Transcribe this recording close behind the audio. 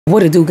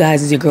What it do,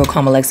 guys? It's your girl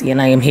Carmelexi,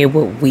 and I am here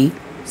with We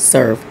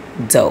Serve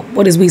Dope.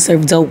 What is We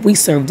Serve Dope? We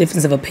serve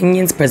difference of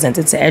opinions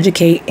presented to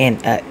educate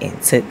in an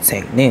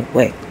entertaining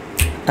way.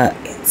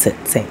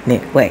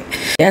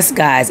 Yes,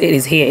 guys, it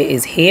is here. It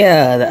is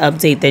here. The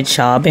update that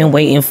y'all been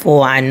waiting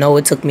for. I know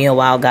it took me a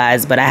while,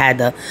 guys, but I had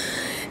to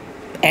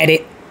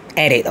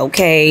edit,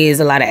 okay?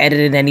 There's a lot of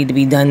editing that need to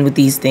be done with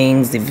these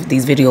things.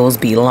 These videos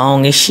be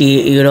long as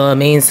shit, you know what I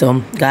mean?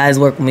 So guys,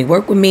 work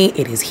with me.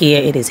 It is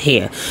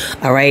here.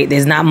 All right,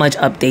 there's not much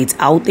updates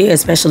out there,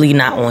 especially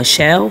not on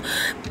Shell,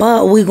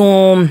 but we're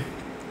gonna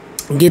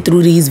get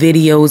through these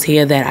videos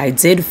here that I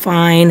did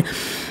find.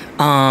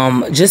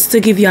 Just to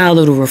give y'all a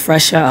little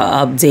refresher,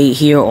 update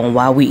here on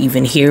why we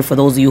even here. For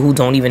those of you who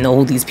don't even know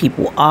who these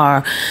people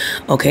are,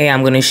 okay,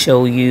 I'm gonna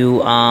show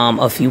you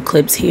a few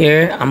clips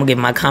here. I'm gonna give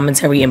my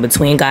commentary in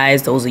between,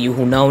 guys. Those of you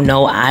who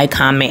know I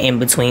comment in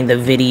between the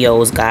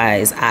videos,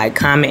 guys. I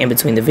comment in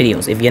between the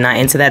videos. If you're not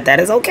into that, that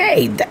is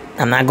okay.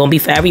 I'm not gonna be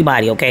for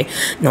everybody, okay?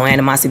 No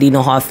animosity,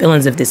 no hard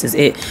feelings if this is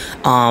it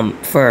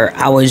for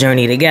our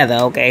journey together,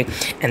 okay?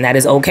 And that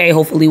is okay.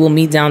 Hopefully we'll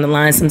meet down the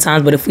line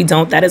sometimes, but if we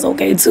don't, that is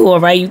okay too, all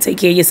right? You take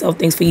care of yourself.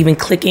 Thanks for even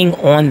clicking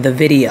on the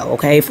video,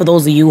 okay? For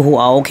those of you who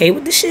are okay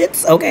with the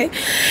shits, okay?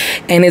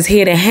 And it's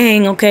here to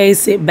hang, okay?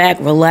 Sit back,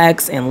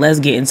 relax, and let's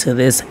get into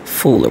this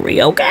foolery,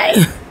 okay?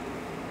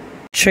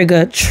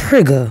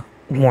 Trigger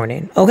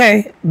warning,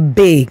 okay?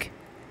 Big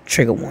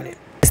trigger warning.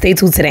 Stay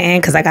tuned to the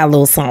end because I got a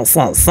little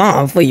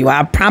something for you.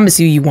 I promise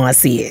you want to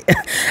see it.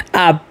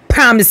 I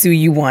promise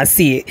you want to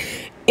see it.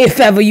 If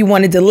ever you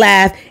wanted to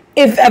laugh,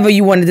 if ever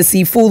you wanted to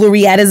see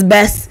foolery at its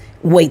best,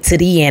 wait to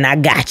the end. I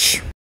got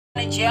you.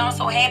 In jail, I'm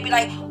so happy.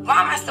 Like,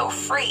 why am I still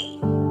free?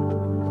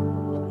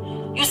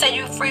 You said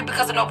you're free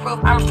because of no proof.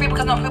 I'm free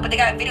because of no proof, but they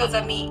got videos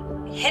of me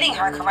hitting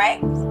her,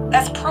 correct?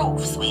 That's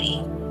proof, sweetie.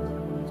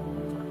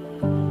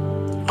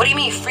 What do you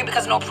mean free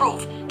because of no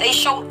proof? They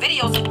showed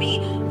videos of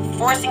me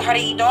forcing her to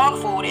eat dog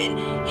food and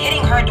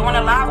hitting her doing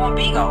a live on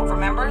Bigo,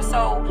 remember?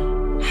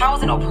 So how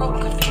is it no proof?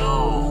 I'm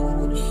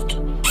confused.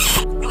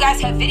 You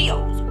guys have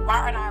videos. Why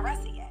aren't I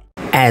arrested yet?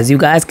 As you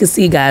guys can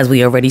see, guys,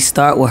 we already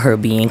start with her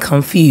being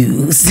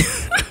confused.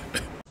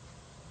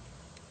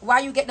 Why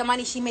you get the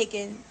money she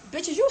making?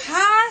 Bitch, is you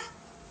high?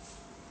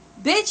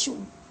 Bitch,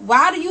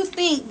 why do you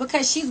think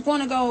because she's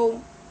gonna go,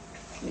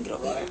 let me get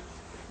over here.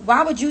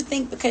 Why would you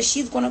think because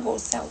she's gonna go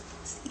sell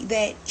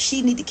that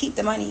she need to keep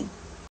the money?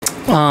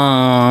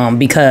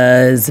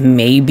 Because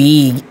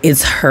maybe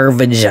it's her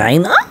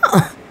vagina?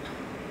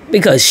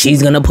 Because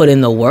she's gonna put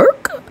in the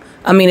work?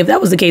 I mean, if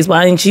that was the case,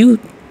 why didn't you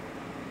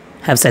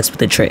have sex with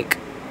the trick?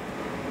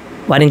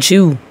 Why didn't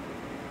you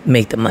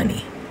make the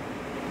money?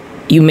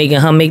 You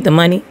making her make the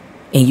money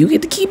and you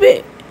get to keep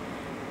it?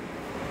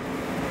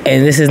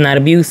 And this is not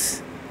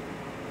abuse?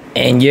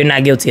 And you're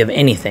not guilty of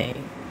anything?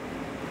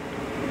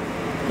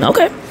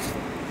 Okay.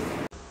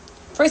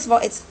 First of all,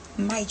 it's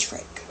my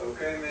trick.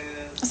 Okay,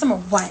 man. That's number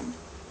one.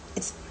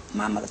 It's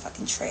my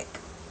motherfucking trick.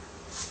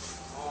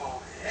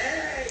 Oh,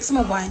 hey. That's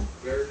number one.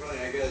 Very funny,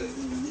 I guess.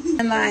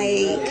 And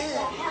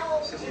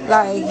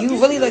like you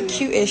really look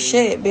cute as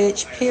shit,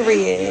 bitch.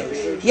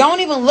 Period. You don't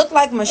even look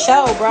like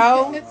Michelle,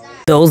 bro.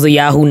 Those of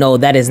y'all who know,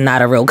 that is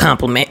not a real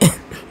compliment.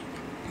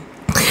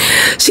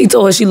 She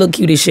told her she looked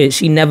cute as shit.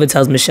 She never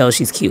tells Michelle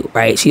she's cute,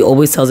 right? She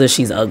always tells her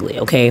she's ugly,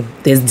 okay?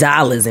 There's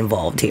dollars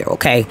involved here,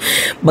 okay?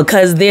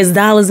 Because there's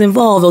dollars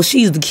involved, though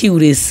she's the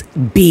cutest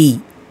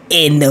bee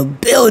in the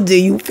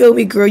building. You feel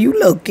me, girl? You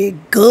looking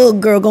good,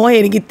 girl. Go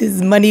ahead and get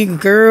this money,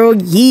 girl.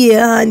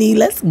 Yeah, honey,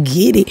 let's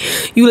get it.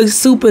 You look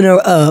souping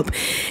her up.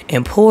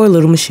 And poor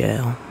little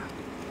Michelle.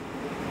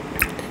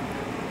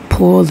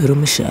 Poor little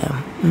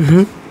Michelle.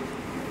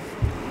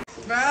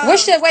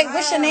 What's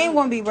your name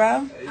gonna be,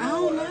 bro? I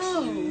don't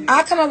know.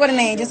 I'll come up with a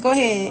name. Just go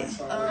ahead.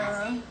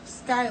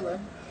 Skylar.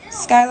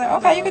 Skylar.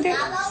 Okay, you can do it.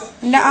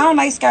 No, I don't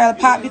like Skylar.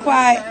 Pop, be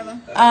quiet.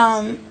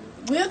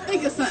 We'll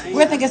think of something.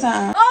 We're thinking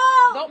something.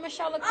 Oh! Don't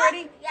Michelle look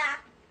pretty? Yeah.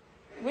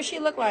 What she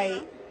look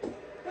like?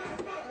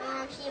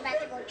 She about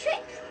to go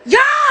trick. Yo!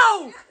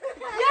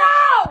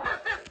 Yo!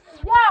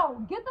 Yo!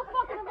 Get the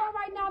fuck in the room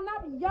right now.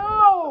 Not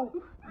yo!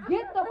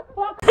 Get the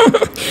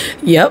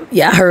fuck. Yep.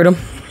 Yeah, I heard him.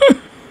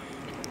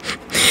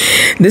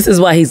 This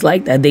is why he's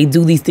like that. They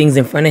do these things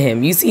in front of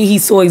him. You see, he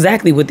saw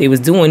exactly what they was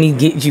doing.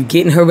 You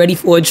getting her ready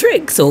for a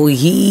trick. So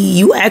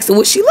you asked her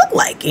what she looked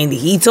like, and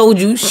he told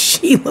you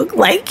she looked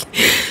like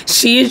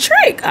she a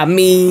trick. I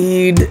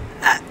mean,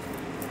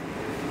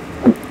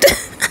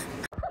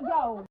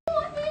 Yo.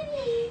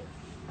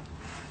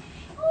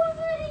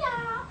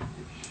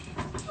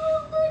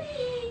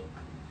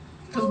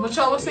 Because what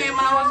y'all was saying when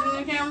I was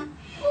in the camera?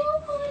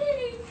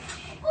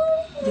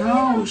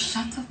 Yo,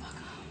 shut the fuck up.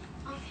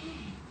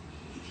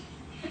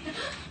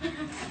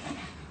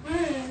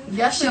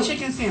 That's your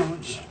chicken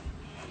sandwich.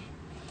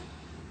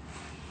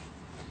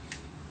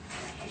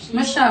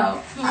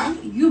 Michelle,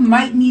 you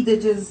might need to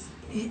just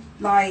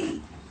like,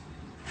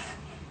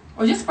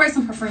 or just spray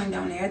some perfume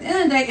down there. At the end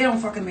of the day, it don't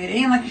fucking matter. It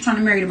ain't like you're trying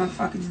to marry the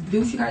motherfucker. Just do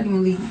what you gotta do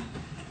and leave.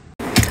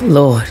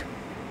 Lord.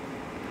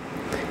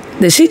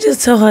 Did she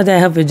just tell her that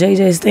her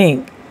JJ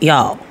stink?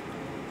 Y'all,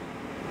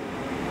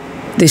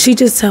 Did she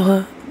just tell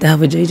her to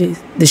have a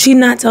JJ's? Did she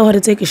not tell her to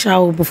take a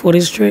shower before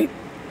this trip?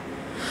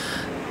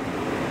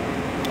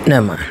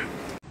 Never mind.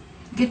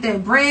 Get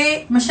that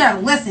bread. Michelle,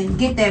 listen.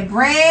 Get that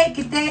bread.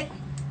 Get that.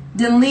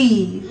 Then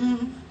leave.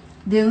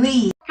 Then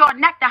leave. Your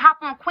neck to hop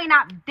on Queen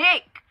Op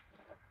dick.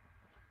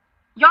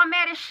 Y'all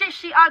mad as shit,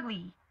 she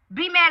ugly.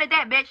 Be mad at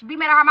that, bitch. Be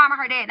mad at her mama,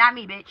 her dad, not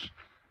me, bitch.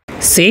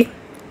 See?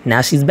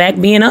 Now she's back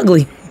being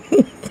ugly.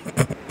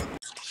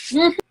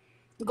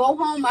 Go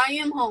home, I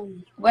am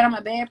home. But I'm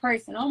a bad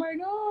person. Oh my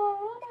god.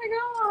 Oh my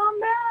god. I'm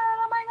bad.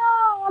 Oh my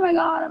god. Oh my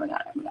god. Oh my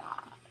god. Oh my god.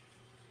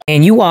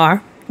 And you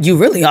are. You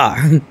really are.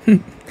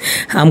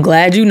 I'm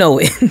glad you know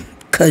it.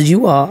 Because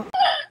you are.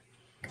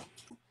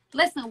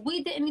 Listen,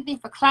 we did anything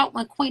for clout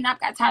when Queen Op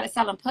got tired of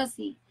selling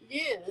pussy.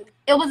 Yeah.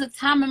 It was a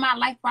time in my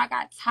life where I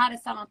got tired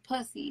of selling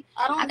pussy.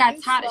 I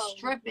got tired of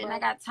stripping. Right. I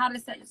got tired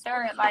of setting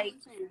third. Like,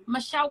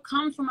 Michelle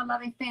comes from a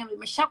loving family.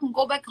 Michelle can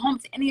go back home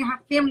to any of her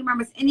family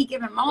members any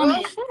given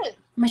moment. Shit.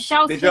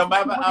 Michelle, Did your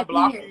mother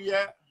unblock you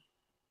yet?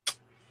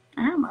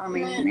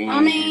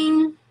 I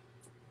mean,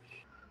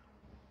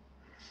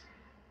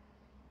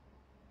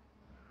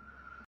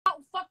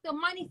 fuck the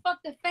money,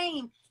 fuck the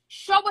fame.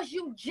 Show us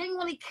you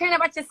genuinely caring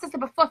about your sister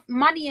before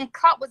money and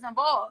clout was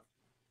involved.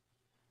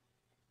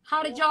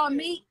 How did y'all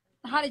meet?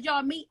 How did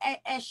y'all meet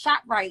at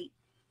ShopRite?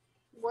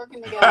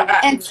 Working together.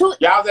 In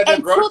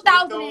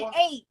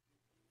 2008.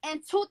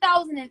 In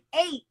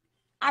 2008,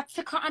 I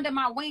took her under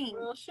my wing.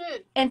 Real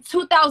shit. In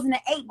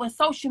 2008, when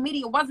social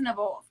media wasn't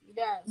involved.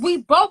 Yes. We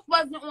both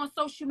wasn't on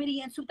social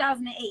media in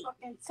 2008.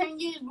 Fucking 10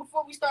 years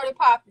before we started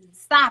popping.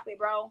 Stop it,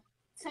 bro.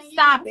 10 years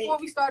Stop before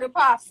it. we started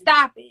popping.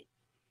 Stop it.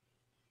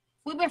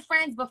 We've been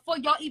friends before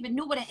y'all even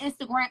knew what an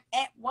Instagram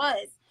app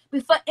was.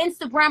 Before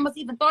Instagram was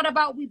even thought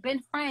about, we've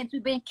been friends.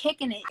 We've been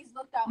kicking it.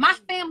 My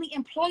family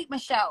employed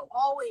Michelle.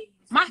 Always.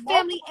 My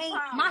family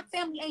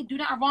ain't do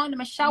nothing wrong to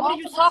Michelle. What are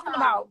you talking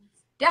about?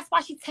 That's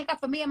why she take up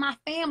for me and my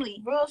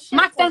family. Real shit.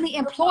 My family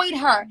employed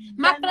her.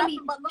 My family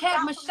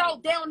had Michelle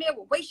down there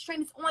with waist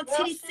trainers on,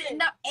 titties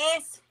sitting up,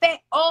 ass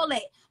fat, all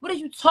that. What are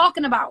you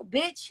talking about,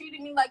 bitch?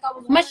 Treated me like I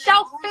was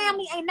Michelle's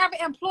family ain't never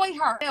employed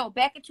her. Hell,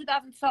 back in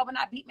 2012 when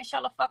I beat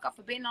Michelle the fuck up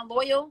for being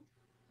unloyal,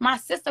 my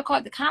sister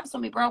called the cops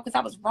on me, bro, because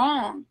I was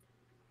wrong.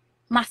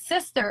 My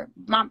sister,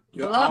 my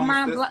blood,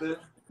 my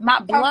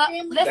blood.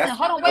 Listen,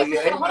 hold on, wait,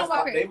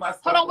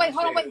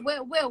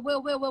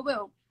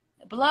 Will.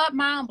 Blood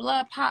mom,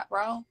 blood pop,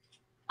 bro.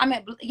 I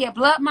mean, yeah,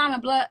 blood mom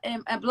and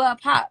blood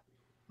pop.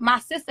 My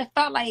sister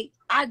felt like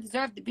I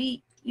deserved to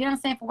be, you know what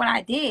I'm saying, for what I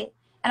did,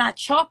 and I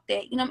chalked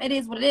it. You know, it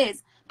is what it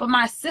is. But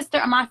my sister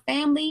and my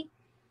family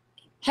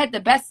had the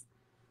best.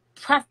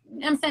 You know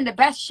what I'm saying, the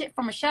best shit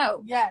from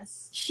Michelle.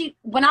 Yes.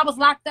 When I was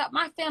locked up,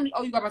 my family,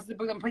 oh, you got my sister,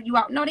 we're gonna put you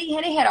out. No, they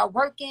had her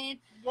working.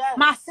 Yes.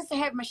 My sister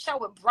had Michelle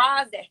with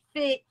bras that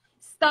fit,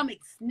 stomach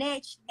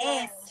snatched,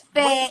 ass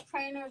fat,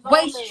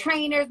 waist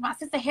trainers. My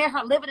sister had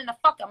her living in a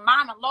fucking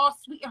mom-in-law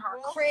suite in her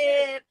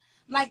crib.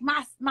 Like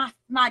my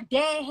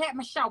dad had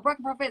Michelle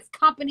working for his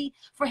company,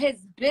 for his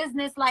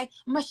business. Like,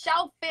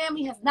 Michelle's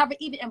family has never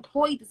even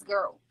employed this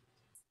girl.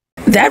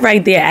 That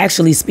right there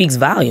actually speaks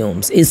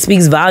volumes. It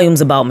speaks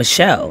volumes about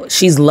Michelle.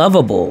 She's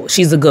lovable.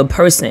 She's a good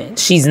person.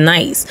 She's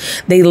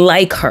nice. They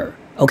like her,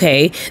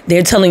 okay?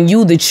 They're telling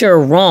you that you're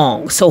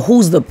wrong. So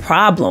who's the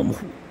problem,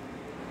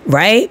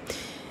 right?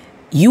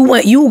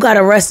 You got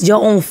arrested.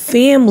 Your own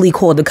family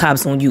called the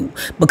cops on you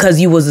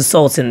because you was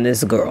assaulting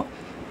this girl.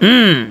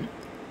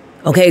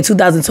 Okay,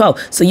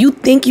 2012. So you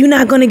think you're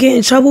not going to get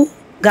in trouble?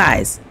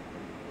 Guys,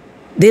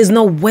 there's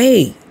no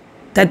way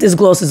that this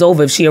gloss is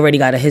over if she already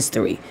got a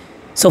history.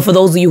 So for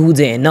those of you who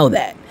didn't know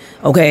that,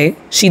 okay,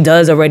 she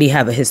does already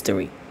have a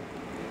history.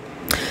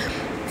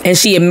 And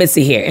she admits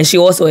it here. And she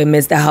also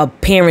admits that her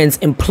parents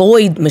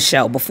employed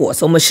Michelle before.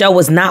 So Michelle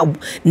was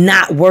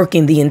not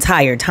working the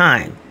entire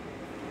time.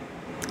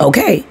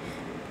 Okay.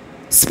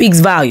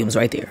 Speaks volumes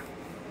right there.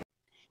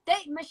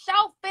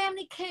 Michelle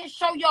family can't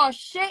show y'all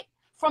shit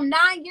from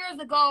 9 years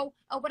ago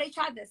of where they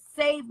tried to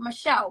save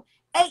Michelle.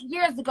 8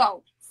 years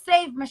ago,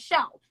 save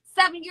Michelle.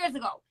 7 years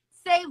ago,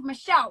 save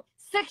Michelle.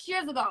 6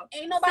 years ago,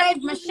 ain't nobody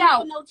save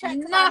Michelle. No check,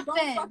 nothing. I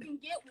don't fucking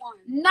get one.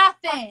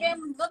 Nothing. My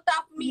family looked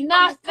out for me.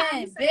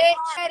 Nothing, bitch.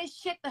 That is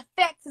shit. The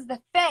facts is the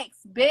facts,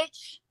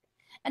 bitch.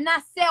 And I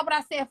said what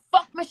I said.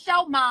 Fuck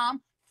Michelle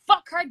mom.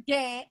 Fuck her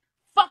dad.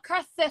 Fuck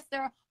her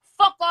sister.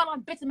 Fuck all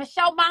them bitches.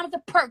 Michelle mom is a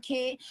perk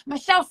kid.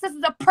 Michelle's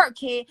sister's a perk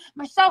kid.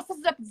 Michelle's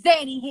sister's a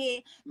Zanny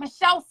head.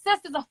 Michelle's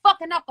sister's a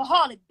fucking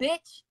alcoholic,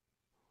 bitch.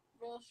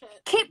 Real shit.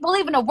 Keep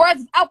believing the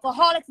words of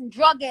alcoholics and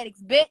drug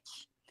addicts,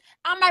 bitch.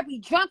 I might be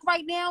drunk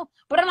right now,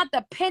 but I'm not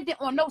dependent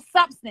on no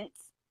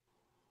substance.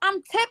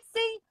 I'm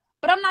tipsy,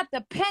 but I'm not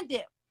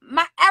dependent.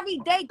 My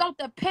everyday don't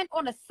depend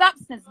on a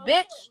substance,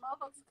 bitch.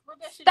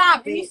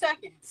 Stop it.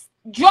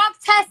 Drug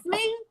test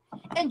me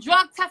and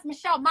drug test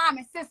Michelle, mom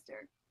and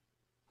sister.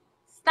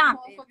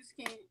 Stop it.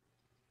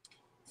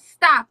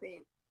 Stop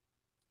it.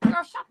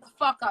 Girl, shut the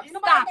fuck up.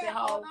 Stop it,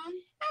 ho.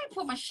 I ain't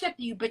put my shit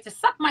to you, bitches.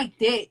 Suck my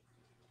dick.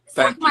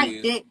 Suck my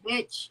dick,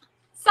 bitch.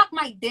 Suck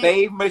my dick.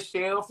 Save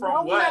Michelle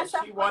from what?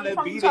 She want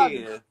to be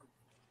there.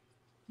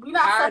 We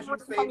not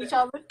separated from each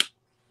other.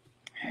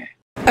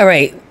 All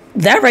right.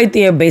 That right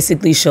there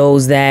basically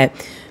shows that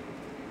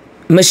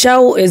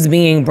Michelle is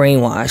being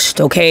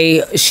brainwashed,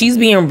 okay? She's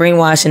being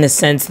brainwashed in the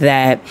sense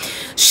that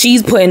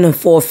she's putting in the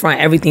forefront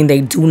everything they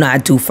do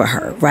not do for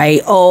her,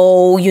 right?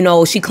 Oh, you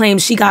know, she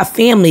claims she got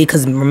family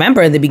because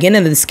remember at the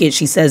beginning of the skit,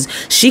 she says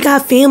she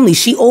got family.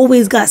 She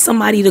always got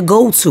somebody to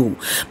go to.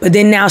 But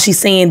then now she's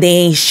saying they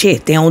ain't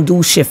shit. They don't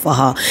do shit for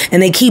her.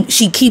 And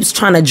she keeps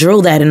trying to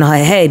drill that in her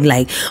head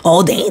like,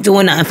 oh, they ain't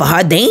doing nothing for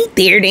her. They ain't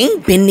there. They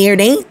ain't been there.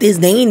 They ain't this.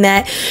 They ain't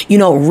that. You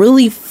know,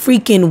 really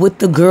freaking with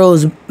the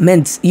girl's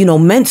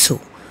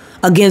mental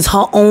against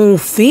her own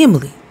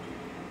family.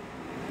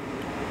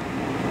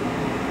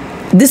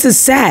 This is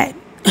sad.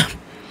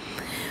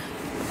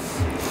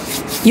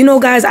 You know,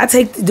 guys,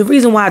 the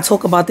reason why I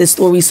talk about this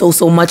story so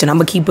much, and I'm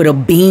gonna keep it a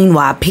bean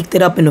why I picked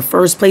it up in the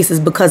first place, is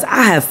because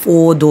I have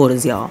 4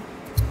 daughters, y'all.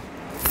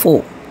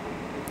 4.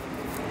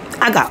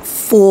 I got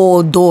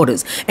 4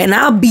 daughters, and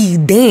I'll be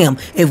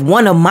damned if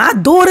one of my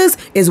daughters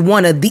is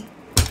one of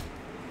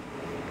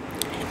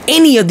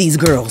any of these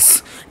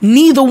girls.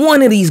 Neither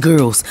one of these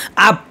girls.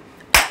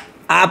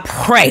 I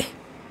pray.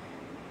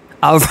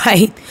 All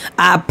right?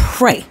 I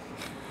pray.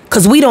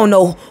 Because we don't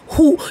know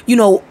who, you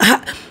know,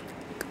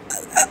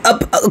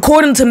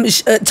 according to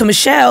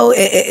Michelle,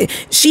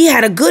 she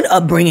had a good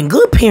upbringing,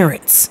 good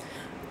parents.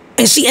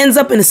 And she ends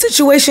up in a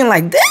situation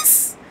like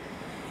this.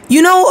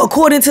 You know,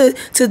 according to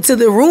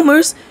the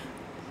rumors,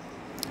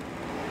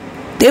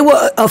 they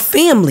were a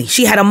family.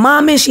 She had a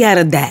mom and she had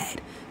a dad.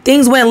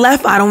 Things went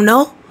left, I don't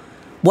know.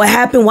 What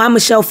happened, why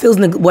Michelle feels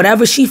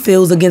whatever she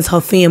feels against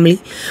her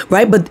family,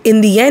 right? But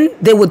in the end,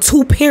 there were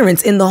 2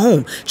 parents in the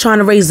home trying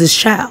to raise this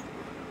child.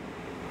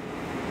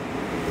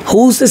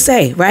 Who's to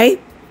say,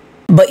 right?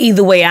 But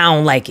either way, I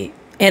don't like it.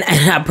 And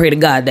I pray to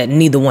God that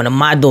neither one of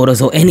my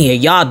daughters or any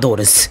of y'all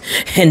daughters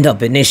end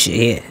up in this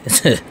shit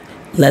here.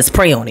 Let's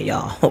pray on it,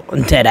 y'all.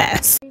 Dead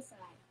ass.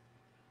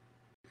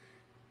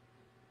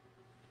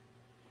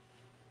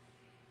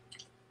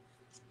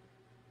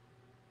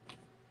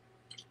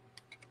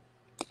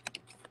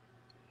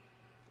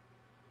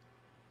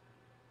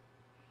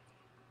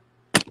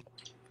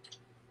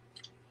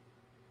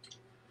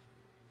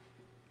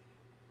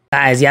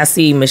 Guys, y'all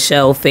see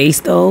Michelle's face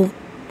though?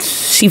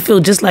 She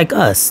feel just like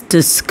us.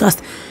 Disgust.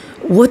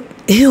 What?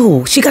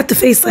 Ew. She got the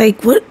face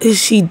like, what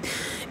is she?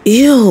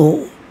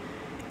 Ew.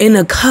 In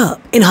a cup.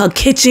 In her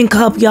kitchen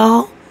cup,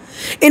 y'all.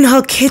 In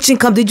her kitchen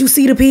cup. Did you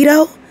see the pee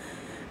though?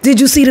 Did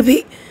you see the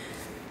pee?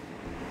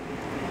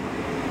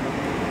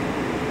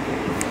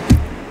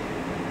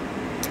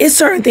 It's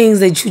certain things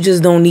that you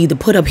just don't need to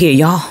put up here,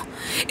 y'all.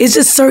 It's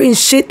just certain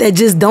shit that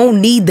just don't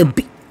need to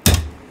be.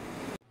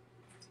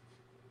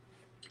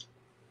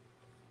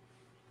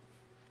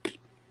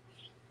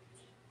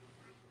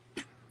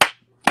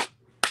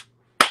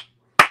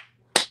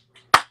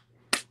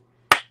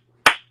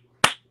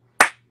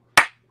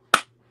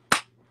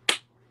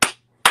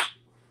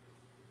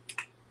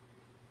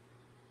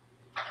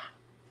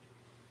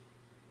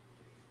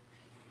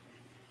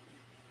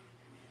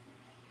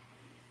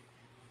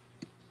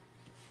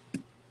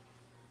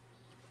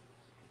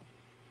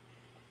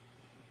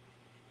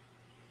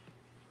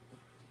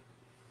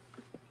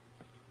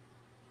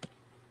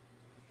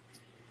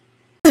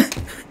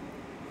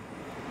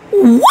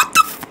 What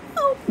the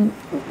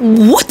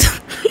what?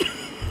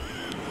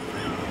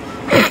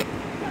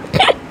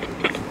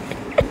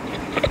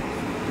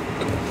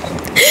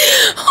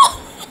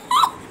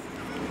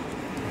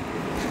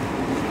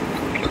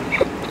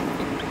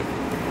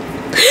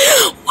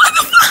 What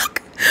the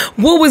fuck?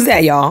 What was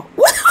that, y'all?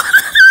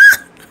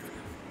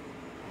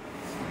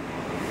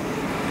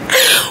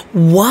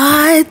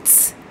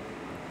 What?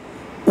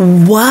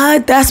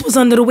 What? That's what's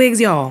under the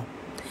wigs, y'all.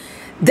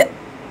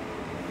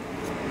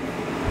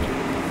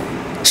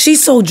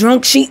 She's so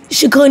drunk, she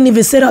couldn't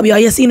even sit up, y'all.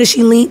 You seen her?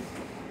 She leaned.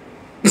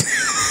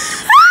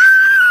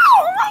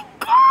 Oh my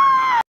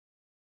God.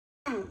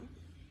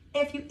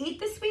 If you eat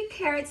the sweet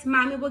carrots,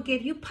 Mommy will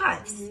give you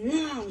puffs.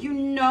 You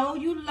know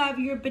you love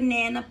your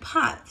banana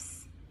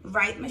puffs.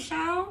 Right,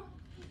 Michelle?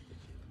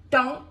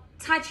 Don't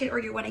touch it or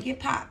you're going to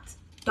get popped.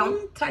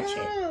 Don't touch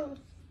it.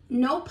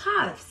 No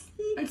puffs.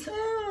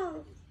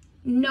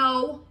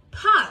 No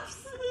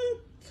puffs.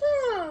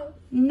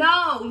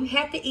 No, you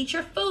have to eat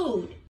your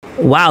food.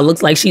 Wow,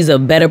 looks like she's a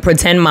better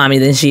pretend mommy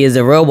than she is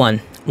a real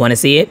one. Want to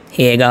see it?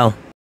 Here you go.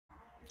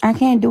 I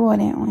can't do all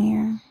that on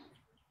here.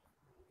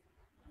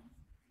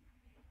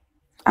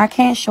 I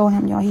can't show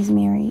him, y'all. He's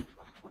married.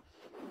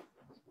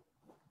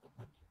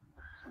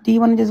 Do you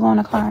want to just go in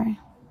the car?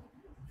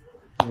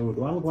 Yo,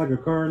 do I look like a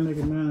car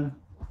nigga, man?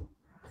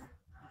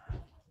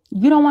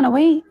 You don't want to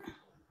wait?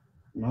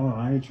 No,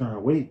 I ain't trying to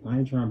wait. I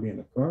ain't trying to be in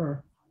the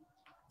car.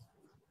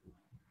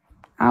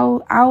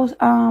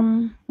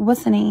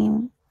 What's the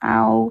name?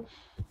 I'll,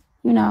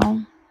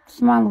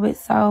 swallow it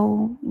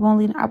so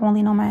I won't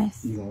leave no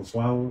mess. You gonna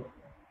swallow it?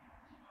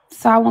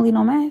 So I won't leave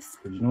no mess.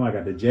 Cause you know I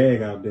got the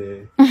jag out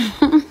there.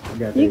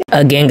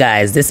 Again,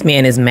 guys, this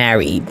man is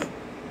married.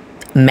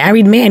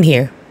 Married man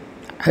here.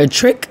 Her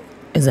trick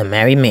is a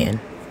married man.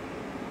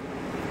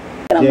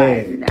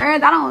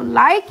 nerves. I don't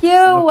like you.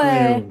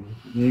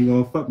 You ain't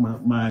gonna fuck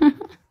my.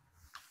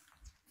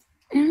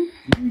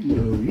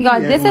 Yo,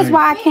 this is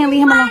why I can't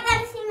leave him alone. I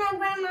gotta see my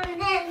grandma and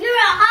dad. You're a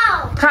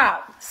hoe.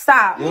 Pop,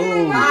 stop.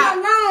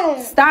 No.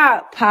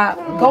 Stop, Pop.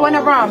 Go in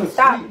the room.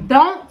 Stop.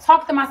 Don't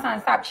talk to my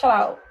son. Stop. Chill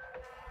out.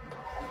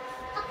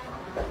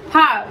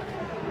 Pop.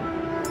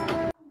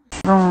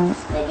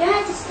 Like, you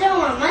had to steal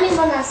my money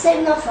when I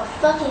saved up for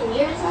fucking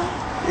years.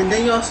 And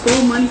then y'all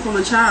stole money from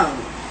a child.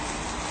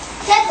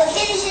 That's what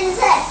kid shit is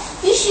that.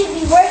 You should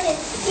be working.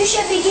 You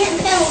should be getting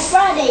paid on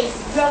Friday,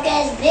 broke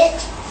ass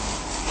bitch.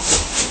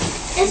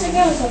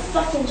 Instagram is a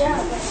fucking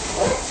job. Like,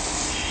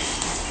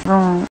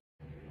 what?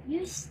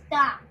 You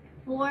stop,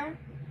 boy.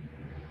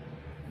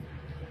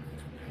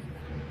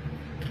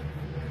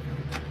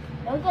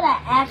 Go get an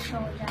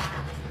actual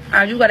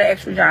job. You got an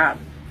extra job.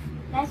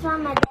 That's why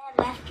my dad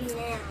left you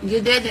now.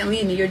 Your dad didn't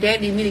leave me. Your dad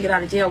needed me to get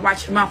out of jail.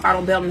 Watch your mouth. I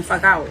don't bail him the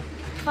fuck out.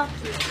 Fuck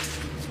you,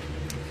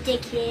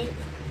 dickhead.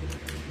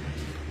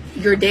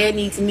 Your dad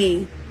needs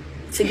me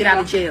to get out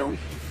of jail.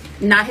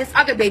 Not his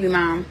other baby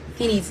mom.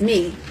 He needs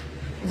me.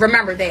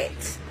 Remember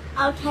that.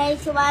 Okay,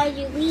 so why did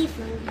you leave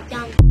when you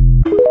done?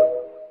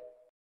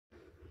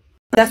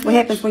 That's what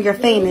happens when you're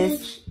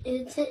famous.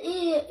 It's a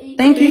it.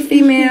 Thank you,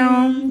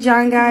 female.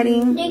 John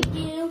Gotti. Thank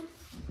you.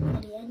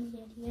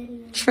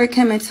 Trick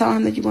him and tell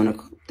him that you're gonna.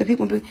 The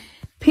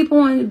people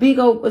on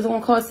Bigo is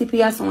gonna call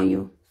CPS on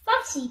you.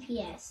 Fuck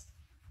CPS.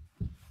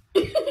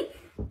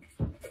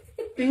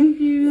 Thank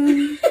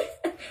you.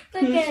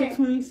 Look at her.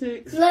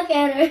 26. Look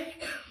at her.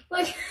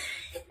 Look.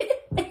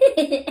 Look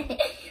at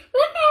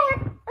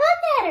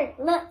her.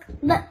 Look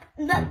at her.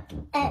 Look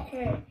at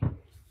her.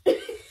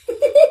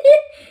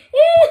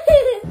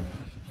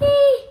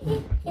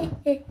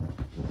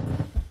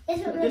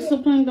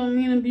 Discipline don't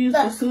mean abuse.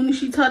 As soon as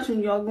she touch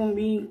him, y'all gonna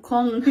be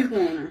calling people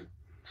on her.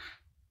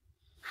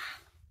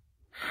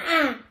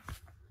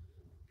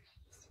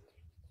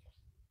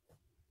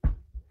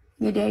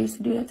 Your dad used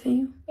to do that to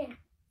you? Yeah.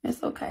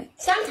 That's okay.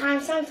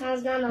 Sometimes,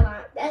 not a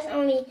lot. That's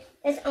only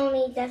if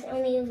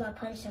I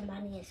punch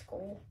somebody in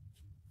school.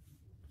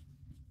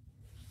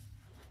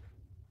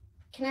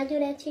 Can I do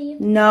that to you?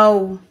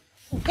 No.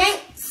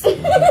 Thanks.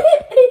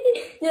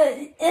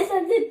 Yes,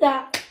 I did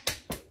that.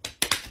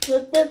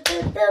 Look.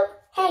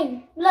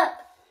 Hey, look.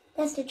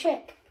 That's the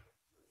trick.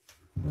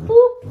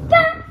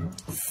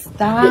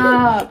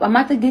 Stop. I'm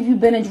about to give you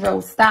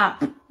Benadryl.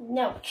 Stop.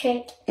 No,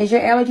 trick. Is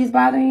your allergies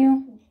bothering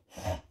you?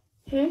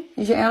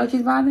 Is your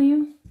allergies bothering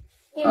you?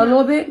 Yeah. A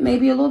little bit?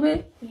 Maybe a little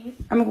bit? Yeah.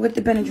 I'm going to go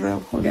get the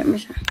Benadryl. Hold on,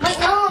 Michelle. Wait,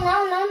 no.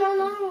 I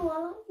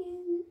love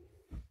you.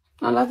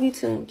 I love you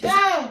too. Just...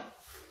 No.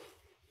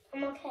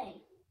 I'm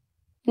okay.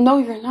 No,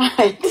 you're not.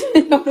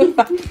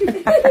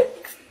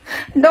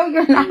 No,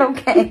 you're not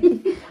okay.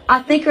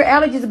 I think your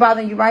allergies are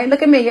bothering you, right?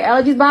 Look at me. Your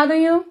allergies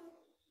bothering you?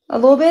 A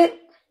little bit?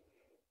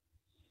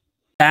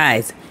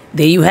 Guys,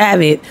 there you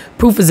have it.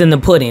 Proof is in the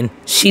pudding.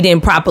 She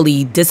didn't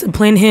properly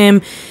discipline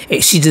him.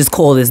 She just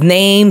called his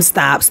name.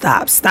 Stop.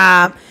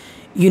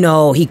 You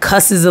know, he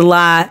cusses a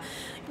lot.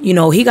 You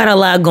know, he got a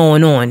lot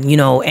going on, you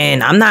know,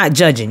 and I'm not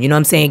judging. You know what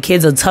I'm saying?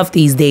 Kids are tough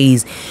these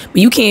days.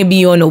 But you can't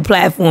be on no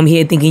platform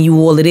here thinking you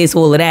all of this,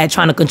 all of that,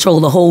 trying to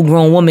control a whole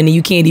grown woman and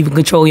you can't even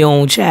control your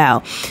own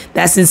child.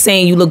 That's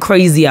insane. You look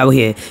crazy out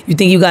here. You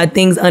think you got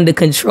things under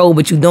control,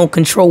 but you don't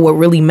control what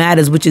really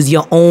matters, which is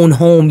your own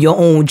home, your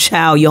own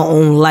child, your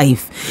own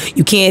life.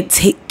 You can't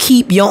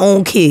keep your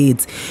own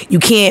kids. You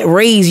can't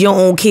raise your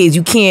own kids.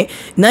 You can't,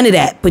 none of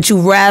that. But you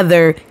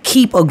rather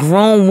keep a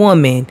grown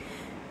woman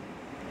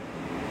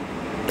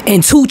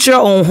and toot your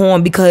own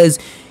horn because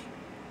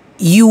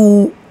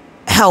you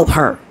help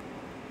her.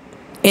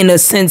 In a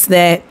sense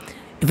that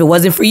if it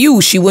wasn't for you,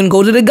 she wouldn't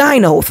go to the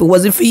gyno. If it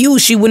wasn't for you,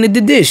 she wouldn't have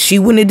did this. She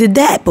wouldn't have did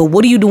that. But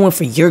what are you doing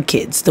for your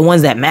kids? The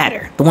ones that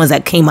matter. The ones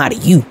that came out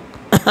of you.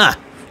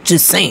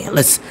 Just saying.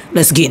 Let's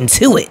get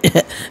into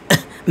it.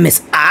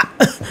 Miss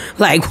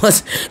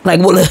let's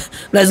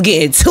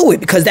get into it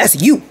because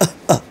that's you.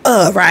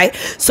 Right?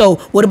 So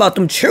what about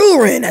them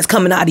children that's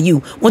coming out of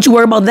you? Won't you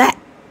worry about that?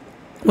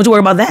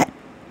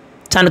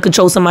 Trying to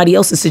control somebody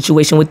else's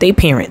situation with their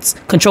parents.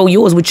 Control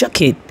yours with your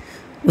kid.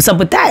 What's up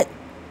with that?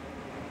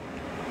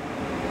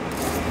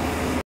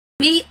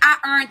 Me, I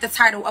earned the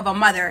title of a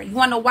mother. You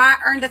want to know why I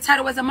earned the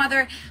title as a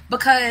mother?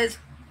 Because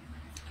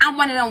I'm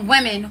one of them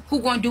women who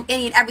going to do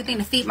any and everything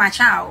to feed my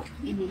child.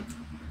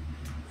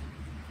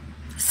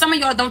 Some of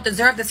y'all don't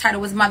deserve the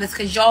title as mothers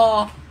because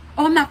y'all,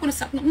 oh, I'm not going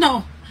to,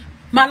 no.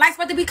 My life's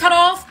about to be cut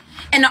off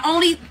and the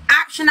only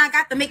option I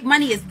got to make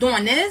money is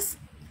doing this.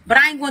 But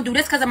I ain't going to do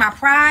this because of my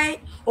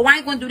pride. Or I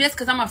ain't going to do this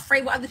because I'm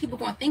afraid what other people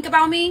going to think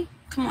about me.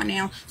 Come on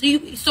now.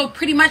 So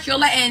pretty much you're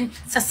letting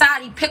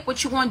society pick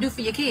what you want to do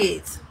for your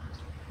kids.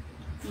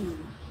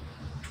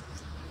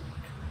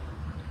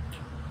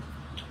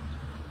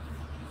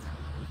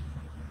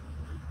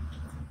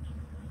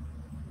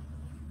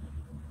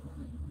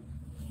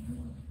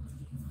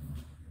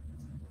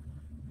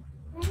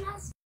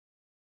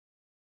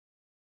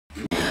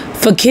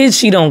 For kids,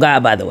 she don't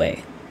got, by the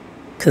way.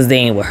 Because they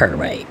ain't with her,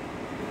 right?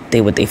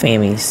 They with their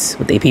families,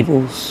 with their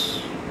peoples.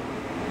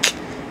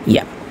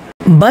 Yeah.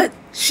 But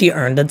she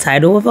earned the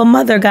title of a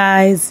mother,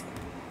 guys.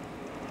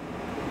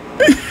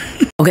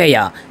 Okay,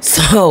 y'all.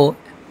 So,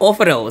 off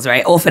of those,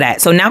 right? Off of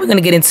that. So now we're going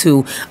to get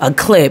into a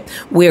clip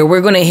where we're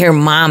going to hear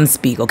mom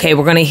speak, okay?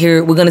 We're going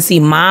to see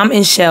mom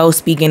and Shell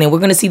speaking, and we're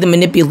going to see the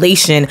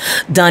manipulation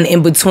done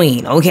in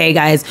between, okay,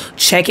 guys?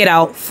 Check it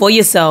out for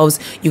yourselves.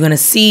 You're going to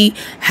see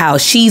how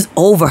she's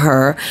over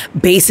her,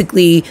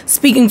 basically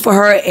speaking for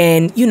her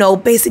and, you know,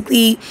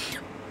 basically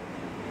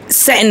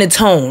setting the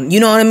tone,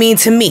 you know what I mean?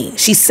 To me,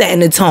 she's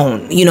setting the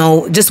tone, you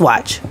know, just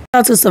watch. Shout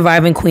out to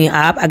Surviving Queen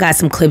Op. I got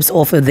some clips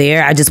off of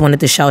there. I just wanted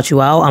to shout you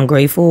out. I'm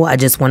grateful. I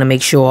just want to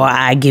make sure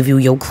I give you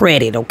your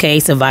credit, okay?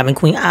 Surviving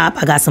Queen Op.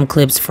 I got some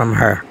clips from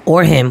her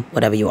or him,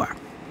 whatever you are.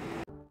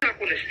 We're not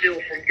going to steal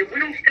from you. We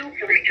don't steal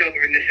from each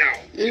other in this house.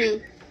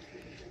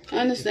 I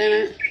understand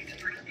it.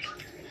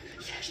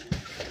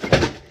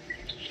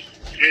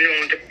 You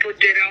know, to put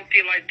that out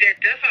there like that,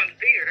 that's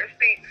unfair.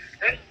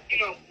 That's you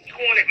know,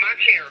 going at my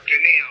character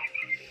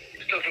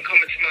now. Stuff and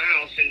coming to my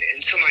house and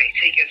somebody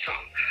taking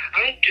something. I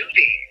don't do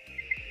that.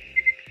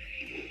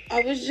 I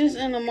was just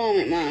in a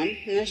moment, Mom.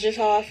 And that's just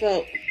how I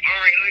felt.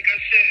 Alright, like I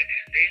said,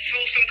 they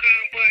feel some kind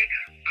of way.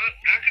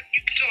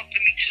 You can talk to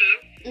me too.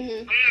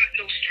 I'm not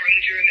no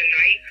stranger in the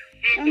night.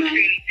 I'm not going to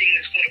say anything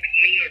that's going to be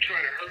mean or try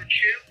to hurt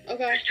you.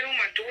 Okay. You're still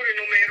my daughter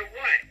no matter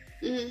what.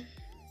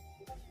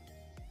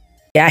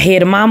 Y'all hear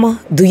the mama?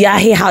 Do y'all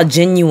hear how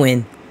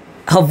genuine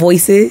her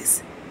voice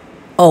is?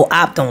 Oh,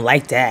 Op don't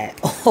like that.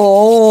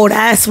 Oh,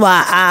 that's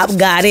why Op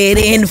got it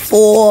in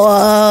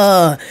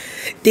for.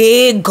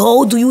 There you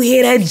go. Do you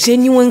hear that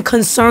genuine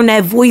concern,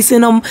 that voice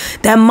in them,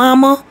 that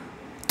mama?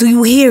 Do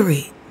you hear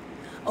it?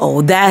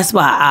 Oh, that's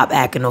why Op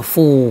acting a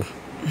fool.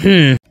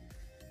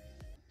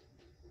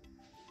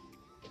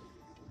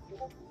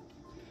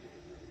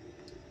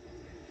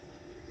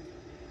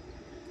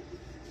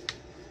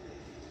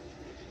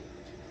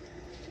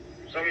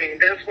 So, I mean,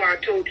 that's why I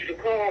told you to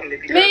call me.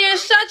 Man,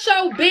 shut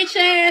your bitch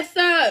ass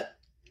up.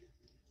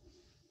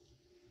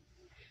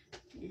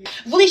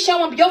 Really show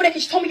want to be over there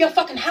because you told me your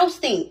fucking house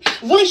stink.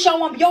 Really show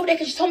want to be over there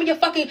because you told me your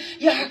fucking,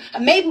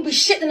 maybe we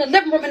shit in the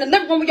living room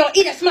where y'all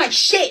eat that smell like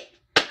shit.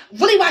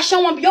 Really why show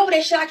want to be over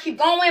there? Should I keep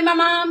going, my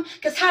mom?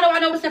 Because how do I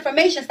know this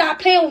information? Stop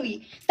playing with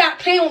me. Stop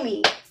playing with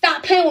me.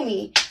 Stop playing with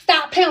me.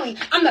 Stop playing with me.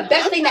 I'm the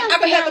best thing that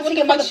ever happened to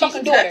your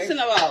motherfucking daughter.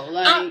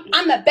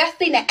 I'm the best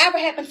thing that ever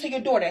happened to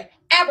your daughter.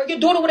 Ever. Your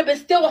daughter would have been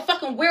still a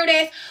fucking weird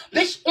ass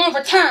bitch on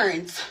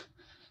returns.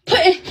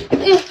 Putting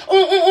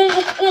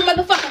on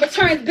motherfucking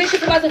returns, bitch,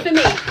 if it wasn't for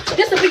me.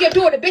 This would be your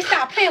daughter, bitch.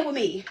 Stop playing with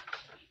me.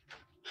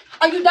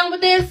 Are you done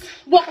with this?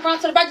 Walk around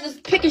to the register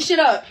just picking shit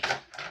up.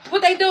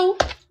 What they do?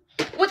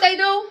 What they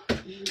do?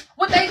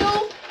 What they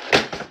do?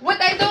 What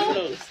they do?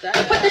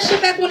 Put this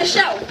shit back on the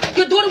shelf.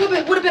 Your daughter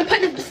would have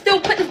been still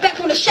putting this back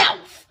on the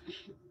shelf.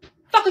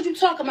 Fuck are you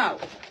talking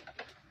about?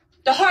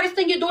 The hardest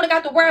thing your daughter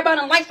got to worry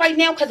about in life right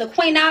now because of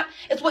Queen Op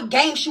is what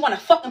game she want to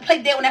fucking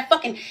play there on that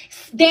fucking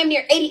damn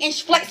near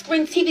 80-inch flat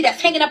screen TV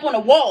that's hanging up on the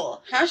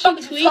wall. How's she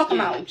tweaking? Talking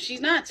about?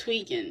 She's not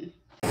tweaking.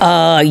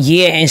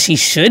 Yeah, and she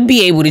should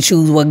be able to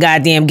choose what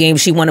goddamn game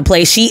she want to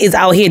play. She is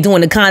out here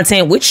doing the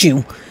content with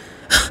you.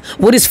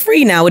 What is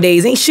free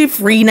nowadays? Ain't shit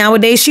free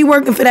nowadays. She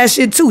working for that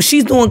shit too.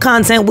 She's doing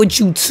content with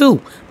you too,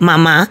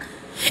 mama.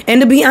 And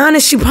to be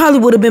honest, she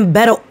probably would have been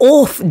better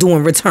off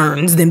doing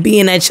returns than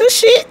being at your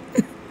shit.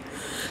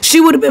 She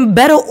would have been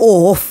better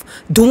off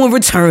doing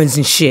returns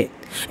and shit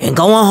and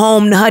going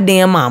home to her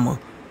damn mama.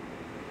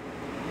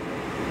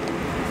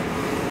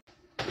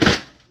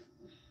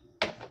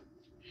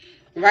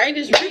 Right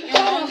is right.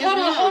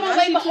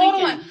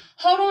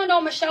 Hold on,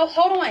 though, Michelle.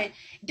 Hold on.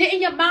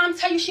 Didn't your mom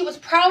tell you she was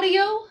proud of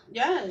you?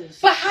 Yes.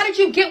 But how did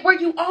you get where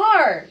you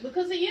are?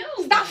 Because of you.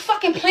 Stop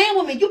fucking playing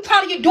with me. You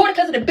proud of your daughter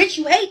because of the bitch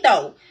you hate,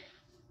 though.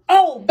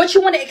 Oh, but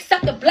you want to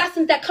accept the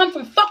blessings that come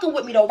from fucking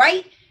with me, though,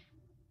 right?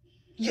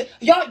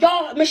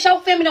 Y'all, Michelle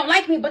family don't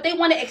like me, but they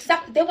want to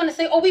accept it. They want to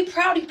say, oh, we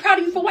proud of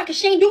you for what? Because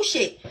she ain't do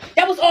shit.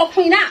 That was all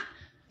Queen Op.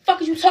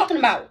 Fuck is you talking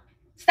about?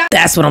 Stop.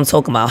 That's what I'm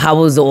talking about. How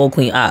was it all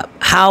Queen Op?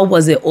 How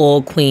was it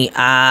all Queen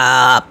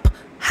Op?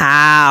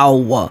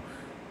 How?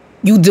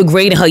 You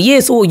degrading her.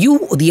 Yes, or you,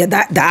 the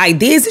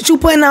ideas that you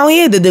putting out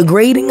here, the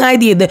degrading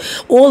idea,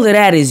 all of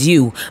that is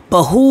you.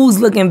 But who's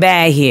looking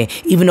bad here?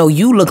 Even though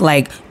you look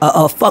like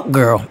a fuck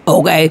girl,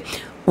 okay?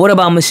 What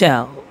about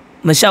Michelle?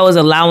 Michelle is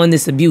allowing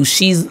this abuse.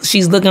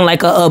 She's looking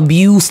like an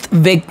abused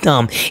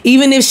victim.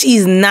 Even if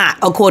she's not,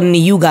 according to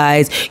you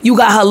guys, you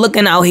got her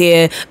looking out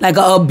here like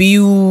an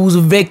abused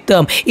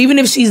victim. Even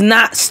if she's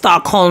not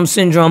Stockholm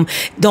Syndrome,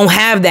 don't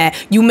have that,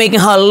 you making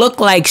her look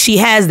like she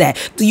has that.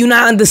 Do you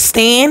not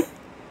understand?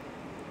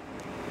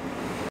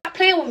 Stop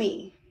playing with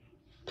me.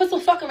 Put some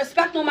fucking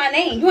respect on my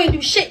name. You ain't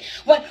do shit.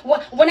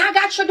 When I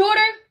got your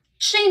daughter,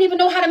 she ain't even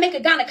know how to make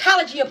a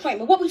gynecology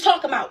appointment. What we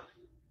talking about?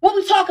 What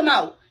we talking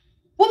about?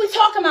 What we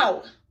talking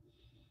about?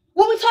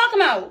 What we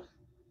talking about?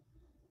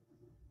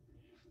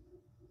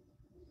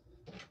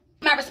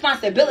 My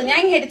responsibility. I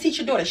ain't had to teach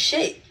your daughter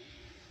shit.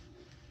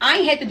 I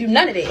ain't had to do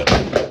none of that.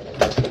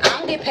 I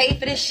don't get paid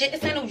for this shit.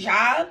 This ain't no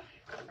job.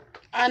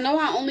 I know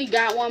I only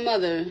got one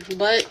mother,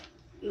 but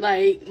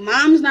Like,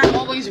 mom's not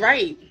always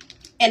right.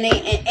 And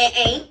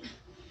ain't.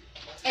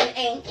 And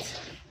ain't.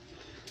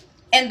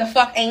 And the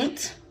fuck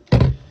ain't.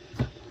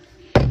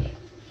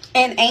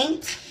 And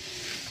ain't.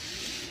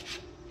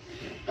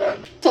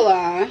 It's a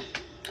lie.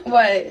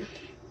 What?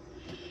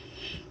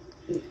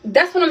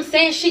 That's what I'm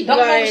saying. She don't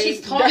know what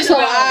she's talking that's about.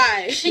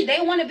 That's a lie. They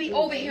want to be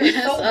over here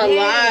that's so a bad.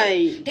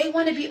 Lie. They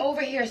want to be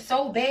over here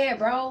so bad,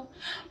 bro.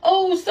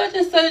 Oh, such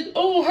and such.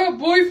 Oh, her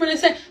boyfriend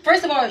is saying.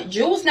 First of all,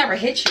 Jules never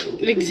hit you.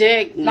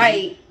 Exactly.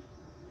 Like,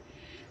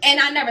 and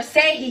I never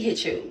said he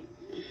hit you.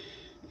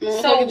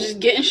 So just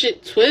getting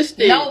shit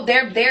twisted. No,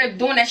 they're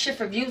doing that shit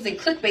for views and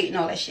clickbait and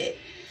all that shit.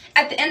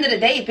 At the end of the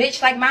day,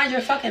 bitch, like, mind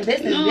your fucking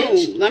business,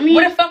 bitch.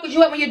 Where the fuck was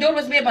you at when your daughter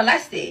was being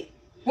molested?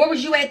 Where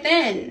was you at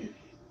then?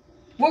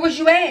 Where was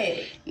you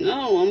at?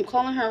 No, I'm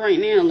calling her right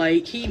now.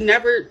 Like, he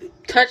never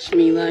touched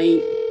me.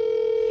 Like,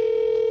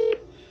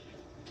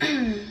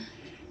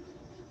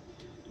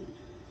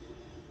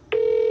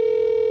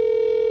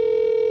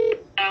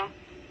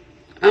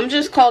 I'm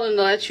just calling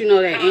to let you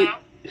know that ain't.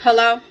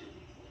 Hello?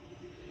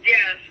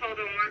 Yes, hold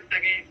on 1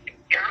 second.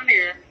 I'm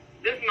here.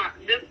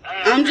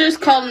 I'm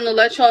just calling to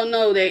let y'all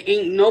know that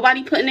ain't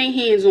nobody putting their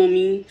hands on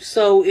me.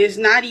 So it's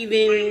not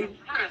even. There's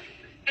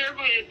your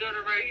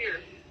daughter right here.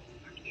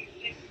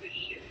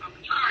 I'm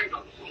tired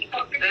of it. I'm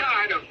fucking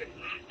tired of it.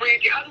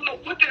 Brandy, I don't know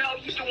what the hell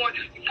you doing.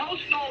 You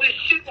posting all this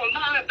shit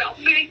online about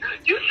me.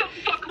 You some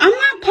fucking. I'm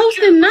not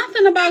posting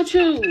nothing about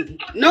you.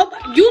 Nope.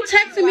 You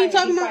texting me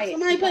talking about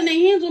somebody putting their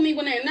hands on me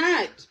when they're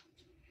not.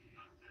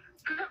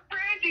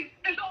 Brandy,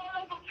 it's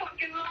all over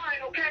fucking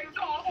line, okay? It's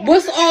all over.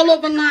 What's all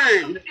over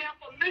line?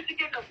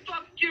 Michigan to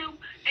fuck you,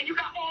 and you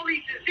got all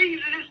these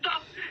diseases and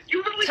stuff.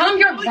 You really tell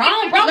them you're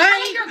grown, bro. Tell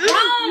them you're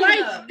grown.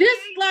 Like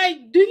this,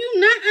 like, do you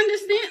not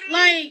understand?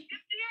 Like,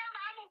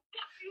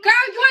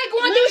 girl, you ain't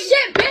gonna do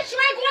shit, bitch.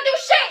 You ain't gonna do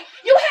shit.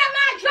 You had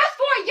my address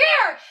for a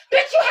year,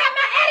 bitch. You had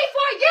my Addy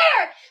for a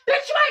year,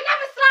 bitch. You ain't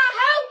never slide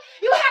hoe.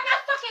 You had my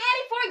fucking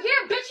Addy for a year,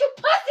 bitch. You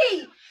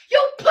pussy. You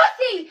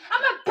pussy.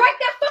 I'ma break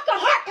that fucking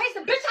heart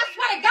pacer, bitch. I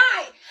swear to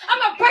God.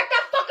 I'ma break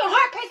that fucking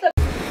heart pacer.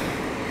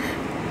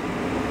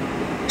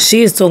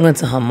 She is talking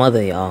to her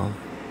mother, y'all.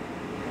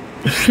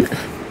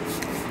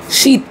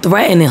 She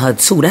threatening her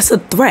too. That's a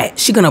threat.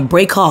 She gonna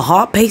break her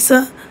heart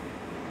pacer?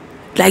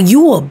 Like,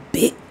 you a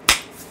bitch.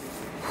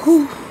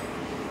 Whew.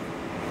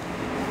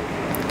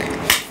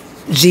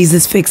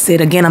 Jesus fix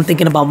it. Again, I'm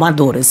thinking about my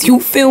daughters.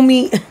 You feel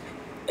me?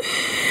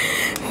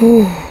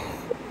 Whew.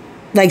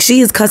 Like,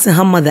 she is cussing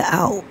her mother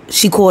out.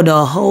 She called her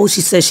a hoe.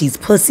 She said she's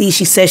pussy.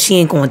 She said she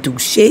ain't gonna do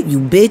shit. You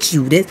bitch,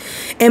 you this.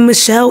 And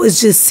Michelle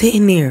is just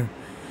sitting there.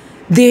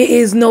 There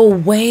is no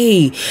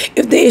way.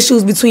 If the issue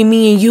is between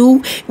me and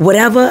you,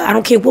 whatever, I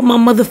don't care what my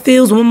mother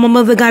feels, what my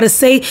mother got to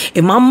say.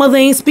 If my mother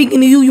ain't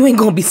speaking to you, you ain't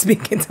going to be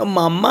speaking to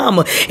my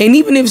mama. And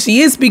even if she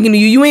is speaking to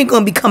you, you ain't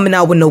going to be coming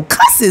out with no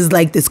cusses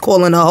like this,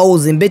 calling her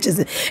hoes and bitches.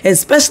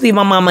 Especially if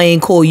my mama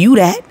ain't call you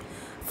that.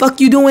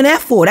 Fuck you doing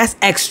that for? That's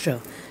extra.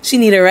 She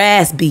need her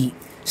ass beat.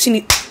 She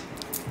need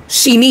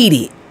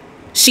it.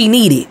 She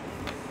need it.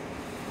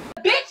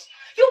 Bitch,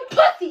 you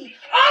pussy.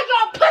 All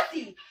y'all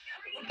pussy.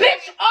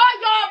 Bitch, all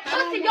y'all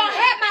pussy. Y'all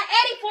had my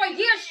Addy for a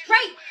year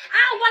straight. I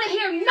don't want to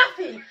hear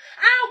nothing.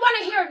 I don't want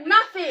to hear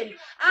nothing.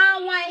 I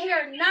don't want to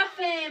hear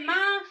nothing,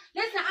 Mom.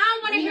 Listen, I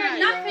don't want to hear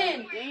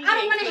nothing. I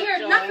don't want to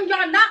hear nothing.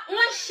 Y'all not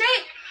on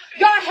shit.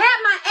 Y'all had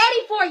my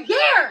Addy for a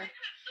year.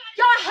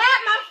 Y'all had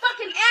my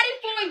fucking Addy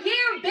for a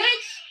year,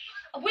 bitch.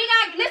 We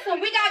got that too.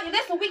 We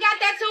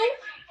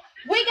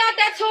got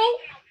that too.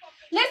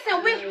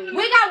 Listen, we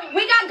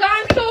got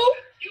guns too.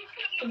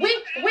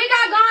 We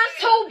got guns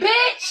too,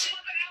 bitch.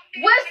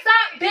 What's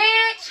up,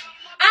 bitch?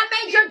 I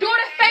made your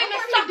daughter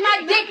famous, suck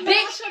my dick,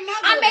 bitch.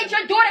 I made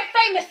your daughter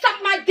famous,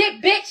 suck my dick,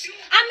 bitch.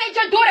 I made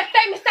your daughter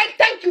famous, say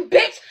thank you,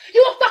 bitch.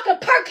 You a fucking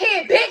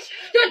perkhead, bitch.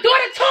 Your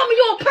daughter told me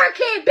you a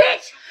perkhead,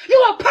 bitch.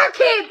 You a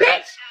perkhead,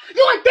 bitch.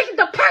 You addicted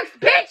to perks,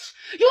 bitch.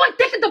 You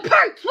addicted to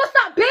perks. What's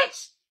up,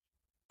 bitch?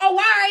 Oh, all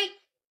right.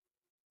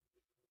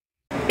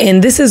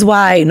 And this is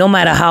why no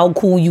matter how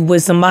cool you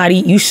with somebody,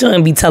 you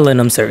shouldn't be telling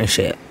them certain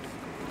shit.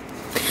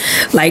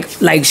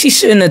 Like she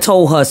shouldn't have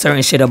told her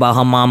certain shit about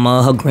her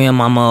mama, her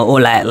grandmama,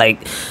 or like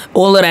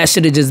all of that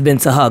should have just been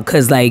to her.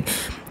 Cause like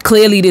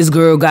clearly this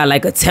girl got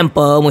like a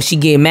temper. When she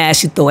get mad,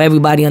 she throw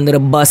everybody under the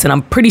bus. And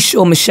I'm pretty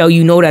sure, Michelle,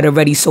 you know that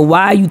already. So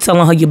why are you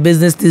telling her your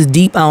business this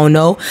deep? I don't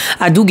know.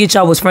 I do get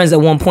y'all was friends at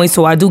one point.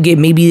 So I do get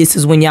maybe this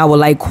is when y'all were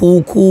like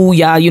cool.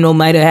 Y'all, you know,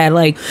 might have had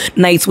like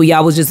nights where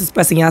y'all was just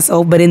expressing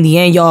yourself. But in the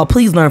end, y'all,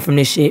 please learn from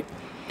this shit.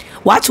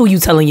 Watch who you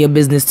telling your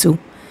business to.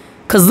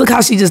 Because look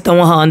how she just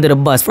throwing her under the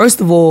bus.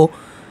 First of all,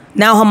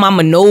 now her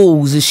mama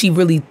knows that she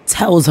really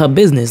tells her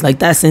business. Like,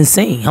 that's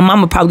insane. Her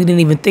mama probably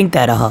didn't even think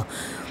that of her.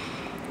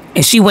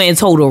 And she went and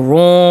told the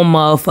wrong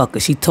motherfucker.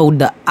 She told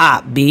the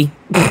D.O.P.E.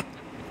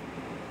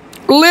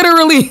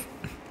 Literally.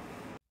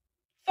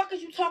 Fuck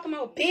is you talking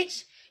about,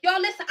 bitch? Y'all,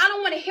 listen, I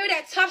don't want to hear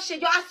that tough shit.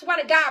 Y'all, I swear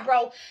to God,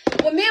 bro.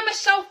 When me and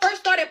Michelle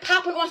first started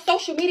popping on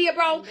social media,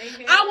 bro,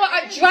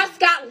 our address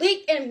got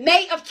leaked in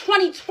May of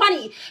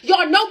 2020.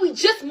 Y'all know we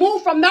just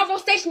moved from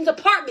Melrose Station's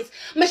apartments.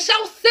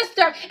 Michelle's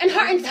sister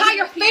her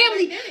entire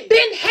family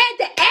been had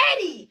the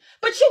Addy.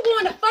 But you go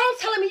on the phone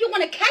telling me you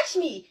want to catch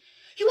me.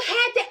 You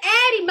had the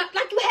Addy,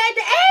 like you had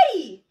the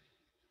Addy.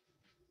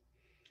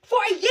 For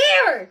a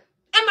year.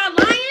 Am I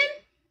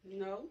lying?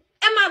 No.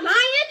 Am I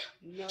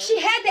lying? No. She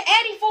had the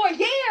Addy for a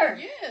year.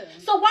 Yeah.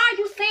 So why are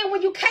you saying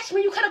when you catch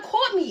me, you could have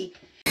caught me?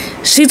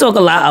 She talk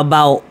a lot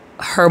about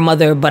her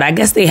mother, but I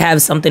guess they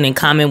have something in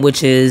common,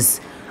 which is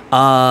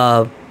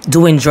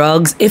doing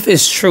drugs. If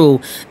it's true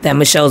that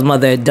Michelle's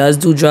mother does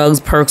do drugs,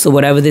 perks, or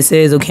whatever this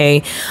is,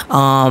 okay,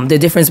 the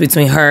difference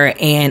between her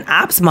and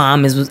Op's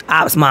mom is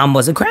Op's mom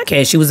was a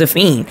crackhead. She was a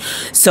fiend.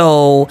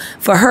 So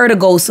for her to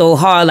go so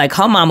hard like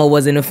her mama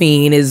wasn't a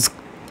fiend is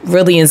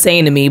really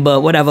insane to me,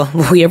 but whatever.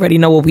 We already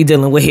know what we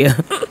dealing with here.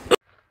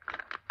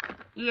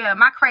 Yeah,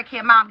 my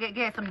crackhead mom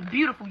get some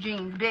beautiful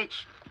jeans,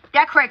 bitch.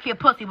 That crackhead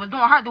pussy was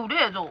doing her do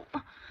this, though.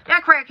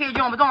 That crackhead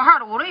John was doing her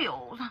do this.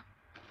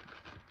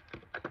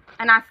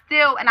 And I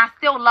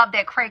still love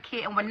that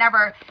crackhead and would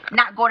never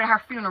not go to her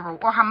funeral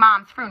or her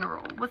mom's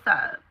funeral. What's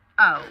up?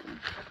 Oh.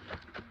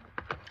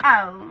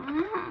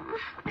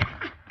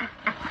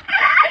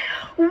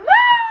 Woo! When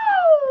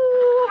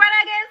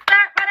I get stuck.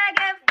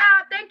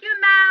 Thank you,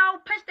 Mal.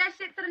 Push that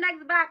shit to the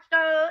next box,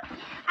 dude.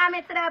 I'm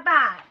into that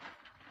box.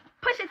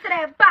 Push it to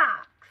that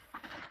box.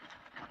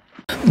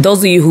 Those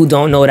of you who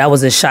don't know, that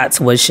was a shot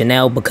towards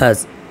Shell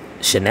because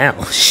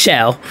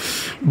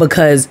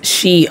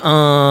she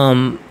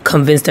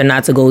convinced her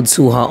not to go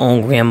to her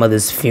own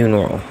grandmother's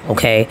funeral.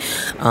 Okay,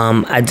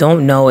 I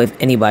don't know if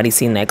anybody's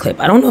seen that clip.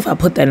 I don't know if I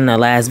put that in the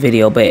last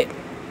video, but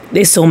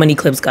there's so many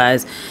clips,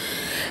 guys.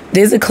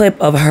 There's a clip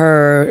of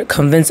her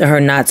convincing her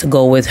not to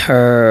go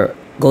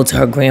to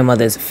her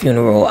grandmother's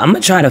funeral. I'm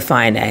gonna try to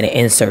find that and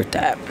insert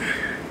that.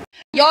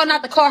 Y'all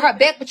not to call her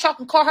back, but y'all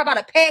can call her about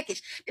a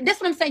package. That's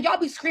what I'm saying. Y'all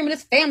be screaming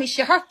this family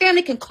shit. Her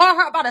family can call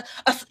her about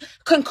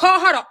can call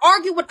her to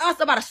argue with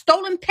us about a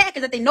stolen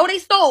package that they know they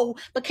stole,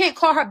 but can't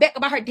call her back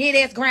about her dead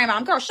ass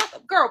grandma. Girl, shut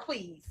up, girl,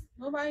 please.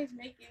 Nobody's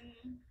making.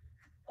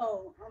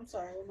 Oh, I'm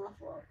sorry, my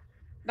fault.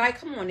 Like,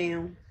 come on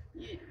now.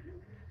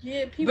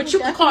 Yeah, people. But you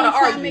can call to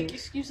argue. Make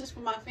excuses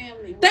for my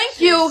family.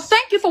 Thank you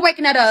for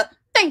waking that up.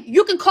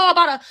 You can call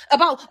about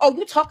oh,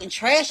 you talking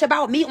trash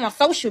about me on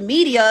social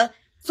media.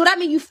 So that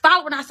means you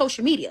following our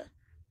social media.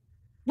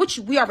 Which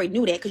we already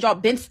knew that because y'all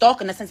been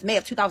stalking us since May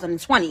of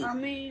 2020. I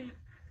mean,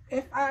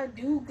 if I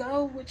do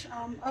go, which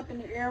I'm up in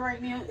the air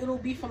right now, it'll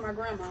be for my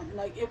grandma.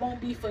 Like, it won't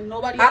be for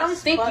nobody else. I don't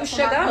think you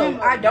should go.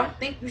 I don't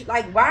think you,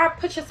 like, why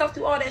put yourself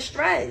through all that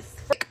stress?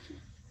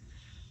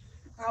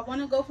 I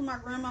want to go for my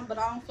grandma, but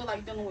I don't feel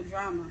like dealing with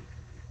drama.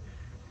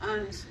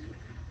 Honestly.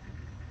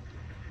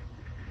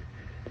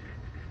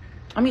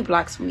 Let me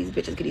block some of these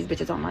bitches, get these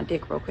bitches on my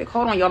dick real quick.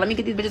 Hold on, y'all. Let me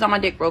get these bitches on my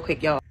dick real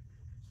quick, y'all.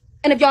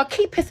 And if y'all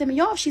keep pissing me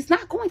off, she's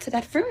not going to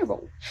that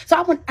funeral. So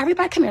I want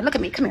everybody, come here. Look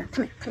at me. Come here.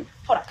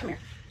 Hold up. Come here.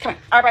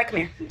 Everybody, come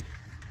here.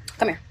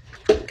 Come here.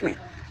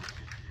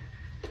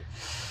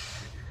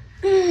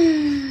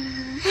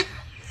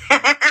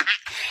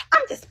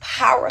 I'm just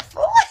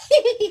powerful.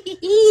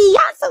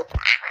 I'm so powerful.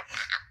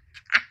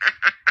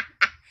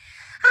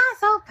 I'm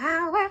so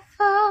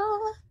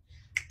powerful.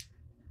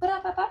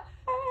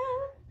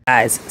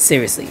 Guys,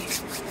 seriously.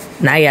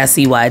 Now y'all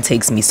see why it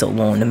takes me so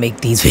long to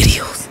make these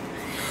videos.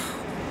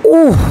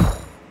 Ooh,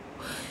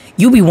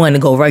 you be wanting to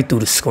go right through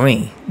the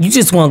screen. You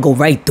just want to go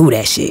right through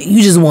that shit.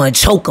 You just want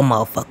to choke a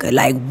motherfucker.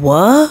 Like,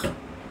 what?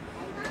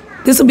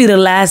 This will be the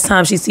last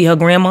time she see her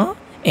grandma,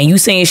 and you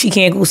saying she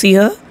can't go see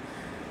her?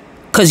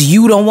 Because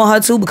you don't want her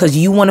to? Because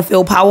you want to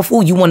feel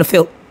powerful? You want to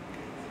feel...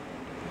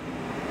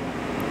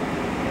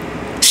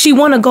 She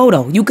want to go,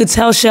 though. You could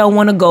tell Shell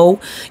want to go.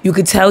 You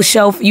could tell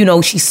Shell, you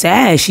know, she's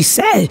sad.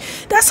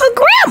 That's her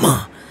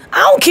grandma. I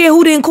don't care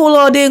who didn't call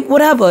her or didn't,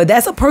 whatever.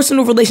 That's a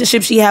personal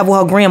relationship she had with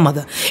her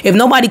grandmother. If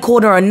nobody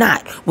called her or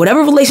not, whatever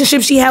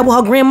relationship she had with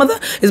her grandmother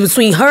is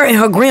between her and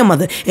her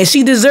grandmother. And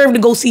she deserved to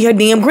go see her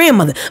damn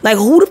grandmother. Like,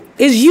 who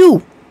is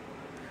you?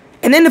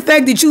 And then the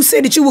fact that you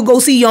said that you would go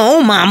see your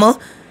own mama,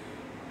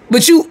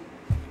 but you...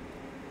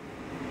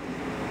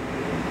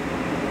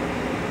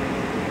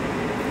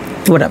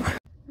 Whatever.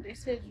 They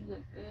said you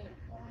look good.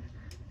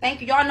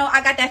 Thank you. Y'all know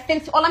I got that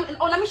fancy. Let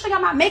me show y'all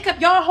my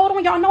makeup. Y'all, hold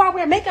on. Y'all know I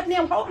wear makeup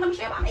now. Hold on. Let me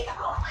show you my makeup.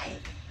 Hold on.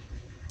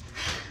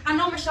 I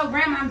know Michelle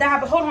grandma died,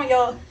 but hold on,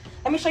 y'all.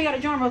 Let me show y'all the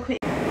joint real quick.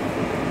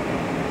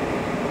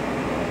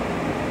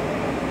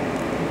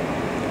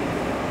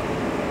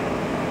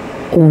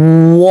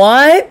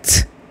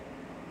 What?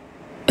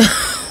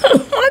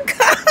 Oh my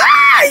God.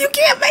 You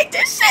can't make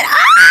this shit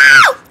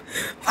up.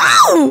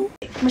 Oh.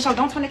 Michelle,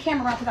 don't turn the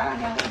camera around because I don't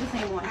know this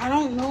ain't one. I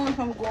don't know if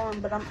I'm going,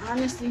 but I'm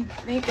honestly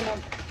thinking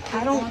of...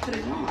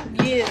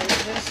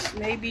 just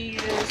maybe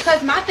just...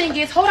 Because my thing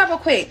is, hold up real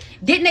quick.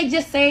 Didn't they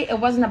just say it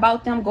wasn't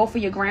about them, go for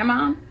your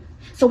grandma?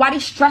 So why they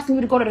stressing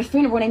you to go to the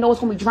funeral when they know it's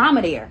going to be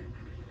drama there?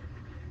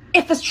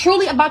 If it's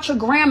truly about your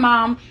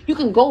grandma, you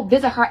can go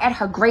visit her at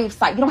her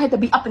gravesite. You don't have to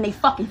be up in their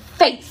fucking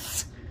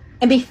face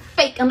and be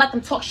fake and let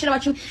them talk shit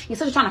about you. Your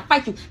sister's trying to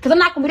fight you. Because I'm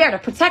not going to be there to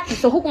protect you.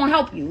 So who going to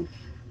help you?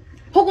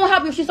 Who going to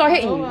help you if she start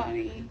hitting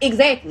you?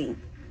 Exactly.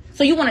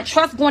 So you want to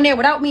trust going there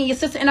without me and your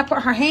sister end up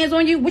putting her hands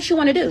on you? What you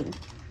want to do?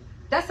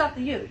 That's up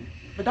to you.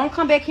 But don't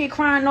come back here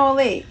crying all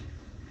that.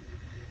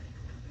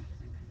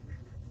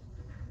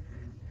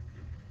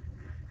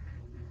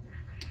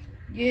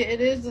 Yeah,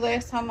 it is the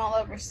last time I'll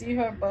ever see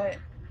her, but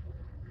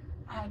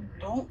I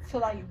don't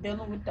feel like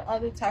dealing with the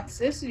other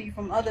toxicity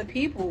from other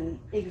people.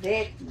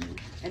 Exactly.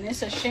 And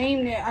it's a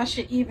shame that I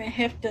should even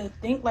have to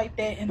think like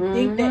that and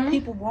think that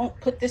people won't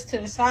put this to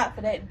the side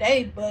for that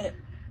day, but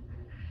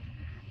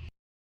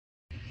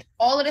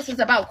all of this is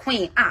about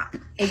Queen Op,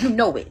 and you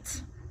know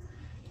it.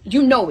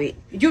 You know it.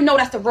 You know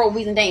that's the real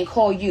reason they ain't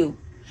call you.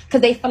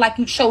 Because they feel like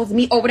you chose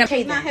me over them.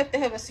 I have to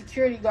have a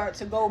security guard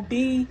to go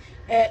be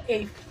at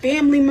a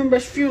family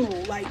member's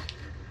funeral. Like,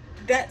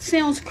 that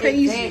sounds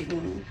crazy.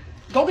 Exactly.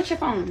 Go get your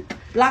phone.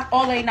 Block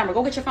all their number.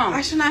 Go get your phone.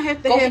 I should not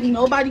have to have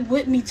nobody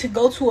with me to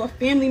go to a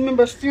family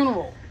member's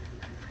funeral.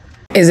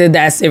 Is it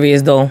that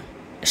serious though?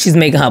 She's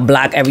making her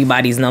block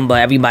everybody's number.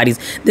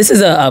 This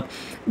is a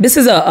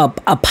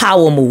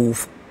power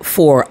move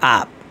for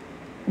Op.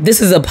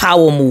 This is a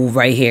power move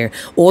right here.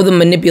 All the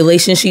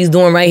manipulation she's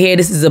doing right here,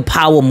 this is a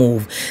power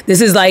move.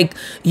 This is like,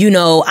 you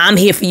know, I'm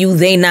here for you,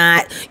 they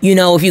not. You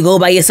know, if you go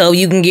by yourself,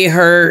 you can get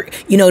hurt.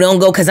 You know, don't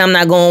go because I'm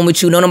not going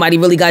with you. No, nobody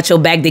really got your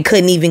back. They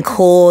couldn't even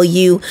call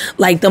you.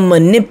 Like the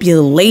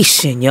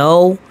manipulation,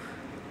 yo.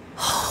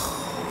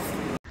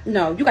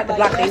 No, you got to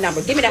block their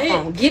number. Give me that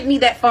phone. Give me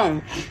that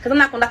phone. Because I'm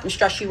not going to let them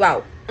stress you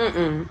out.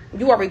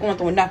 You already going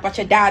through enough about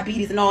your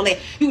diabetes and all that.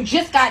 You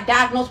just got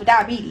diagnosed with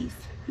diabetes.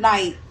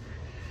 Like,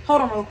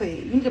 hold on real quick.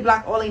 You need to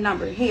block all their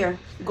number. Here,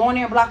 go in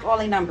there and block all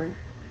their number.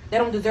 They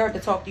don't deserve to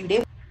talk to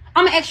you.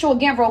 I'm going to ask you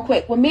again real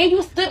quick. When me and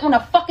you stood on a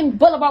fucking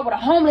boulevard with a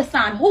homeless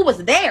sign, who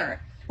was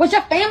there? Was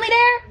your family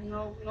there?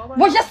 No, nobody.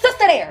 Was your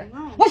sister there?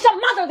 No. Was your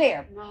mother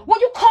there? No. When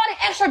you called and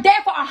asked your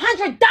dad for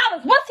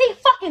 $100, was he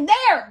fucking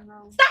there?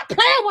 No. Stop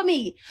playing with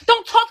me.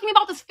 Don't talk to me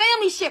about this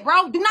family shit,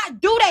 bro. Do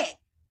not do that.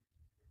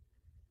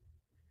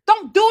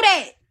 Don't do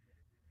that.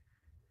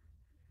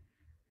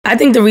 I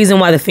think the reason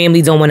why the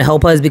family don't want to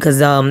help her is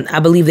because I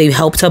believe they've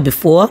helped her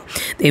before.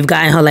 They've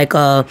gotten her like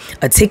a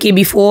ticket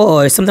before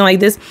or something like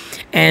this.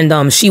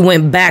 And she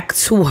went back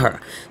to her.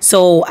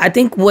 So I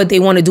think what they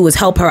want to do is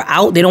help her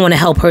out. They don't want to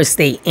help her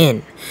stay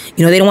in.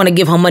 You know, they don't want to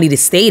give her money to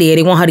stay there.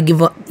 They want her to give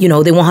her, you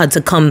know, they want her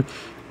to come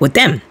with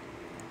them.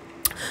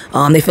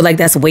 They feel like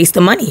that's a waste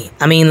of money.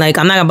 I mean, like,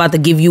 I'm not about to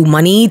give you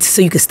money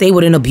so you can stay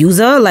with an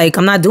abuser. Like,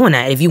 I'm not doing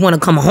that. If you want to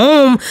come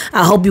home,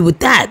 I'll help you with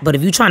that. But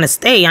if you're trying to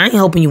stay, I ain't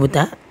helping you with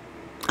that.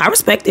 I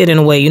respect it in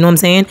a way, you know what I'm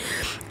saying?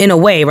 In a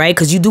way, right?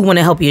 Because you do want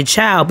to help your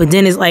child. But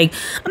then it's like,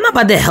 I'm not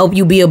about to help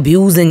you be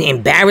abused and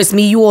embarrass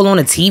me. You all on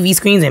the TV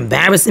screens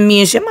embarrassing me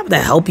and shit. I'm not about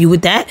to help you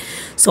with that.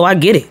 So I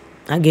get it.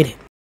 I get it.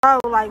 Bro,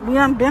 like, we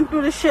done been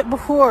through this shit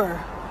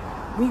before.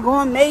 We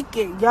gonna make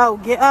it. Yo,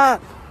 get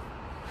up.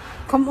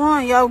 Come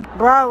on, yo.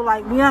 Bro,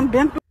 like, we done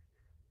been through.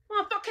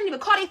 Motherfucker can't even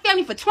call their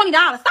family for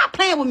 $20. Stop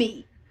playing with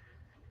me.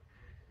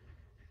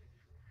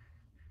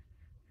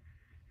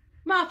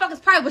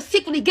 Motherfuckers probably was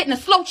secretly getting a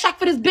slow check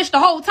for this bitch the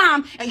whole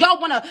time. And y'all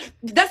wanna,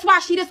 that's why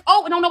she this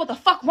old and don't know what the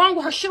fuck wrong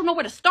with her. She don't know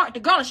where to start. The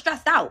girl is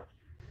stressed out.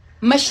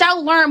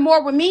 Michelle learned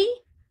more with me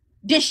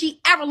than she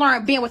ever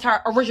learned being with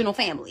her original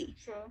family.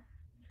 Sure.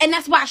 And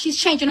that's why she's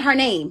changing her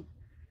name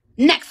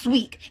next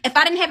week. If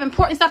I didn't have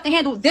important stuff to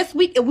handle this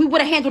week, we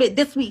would have handled it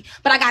this week.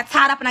 But I got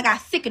tied up and I got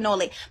sick and all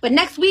that. But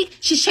next week,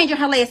 she's changing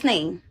her last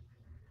name.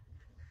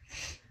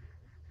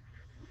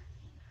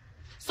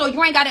 So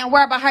you ain't got to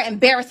worry about her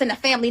embarrassing the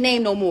family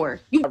name no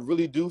more. I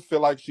really do feel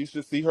like she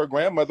should see her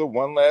grandmother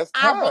one last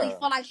time. I really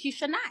feel like she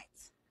should not.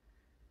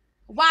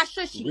 Why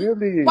should she?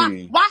 Really?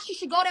 Why she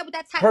should go there with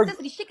that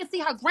toxicity? She can see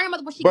her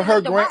grandmother when she gets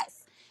out the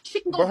rest. She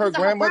can go visit her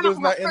grandma for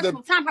her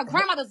personal time. Her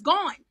grandmother's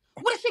gone.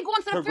 What is she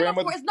going to the funeral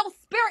for? There's no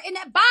spirit in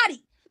that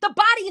body. The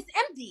body is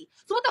empty.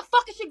 So what the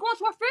fuck is she going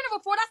to her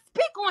funeral for? Let's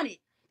speak on it.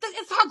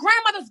 It's her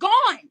grandmother's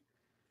gone.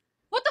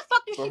 What the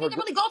fuck do she need to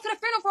really go to the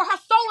funeral for? Her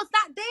soul is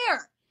not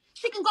there.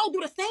 She can go do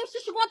the same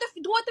shit she going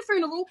to do at the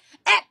funeral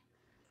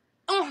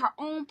on her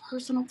own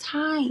personal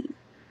time.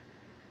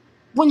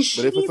 When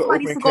she's ready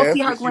to go see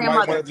her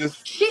grandmother,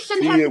 she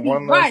shouldn't have to be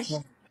rushed.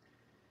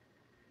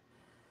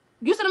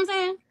 You see what I'm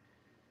saying?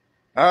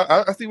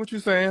 I see what you're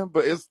saying,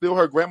 but it's still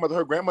her grandmother.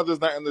 Her grandmother's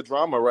not in the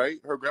drama, right?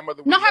 Her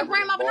grandmother. No, her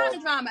grandmother not in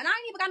the drama, and I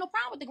ain't even got no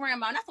problem with the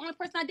grandma. And that's the only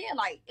person I did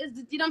like.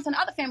 Is you know what I'm saying? The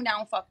other family that I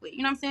don't fuck with. You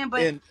know what I'm saying?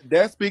 But and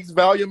that speaks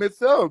volume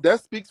itself.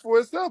 That speaks for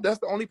itself. That's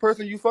the only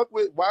person you fuck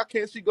with. Why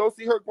can't she go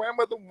see her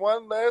grandmother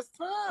one last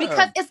time?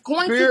 Because it's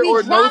going to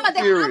be drama that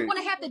I'm going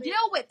to have to deal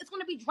with. It's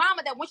going to be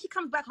drama that when she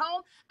comes back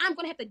home, I'm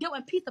going to have to deal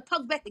and piece the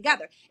puzzle back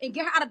together and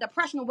get her out of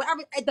depression or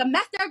whatever. The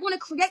mess they're going to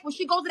create when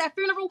she goes to that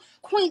funeral,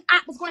 Queen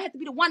Op is going to have to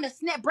be the one to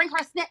bring her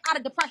snap out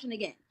of depression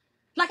again,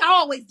 like I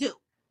always do.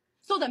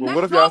 So the mess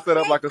what if y'all set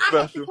up like a I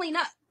have to clean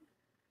up.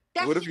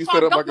 That what if you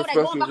set up like a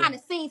special? That going behind the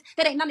scenes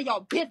that ain't none of y'all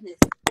business.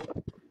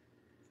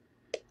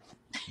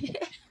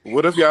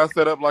 What if y'all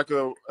set up like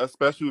a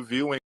special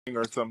viewing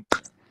or something?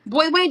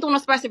 Boy, we ain't doing a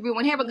special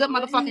viewing. Have a good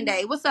motherfucking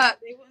day. What's up?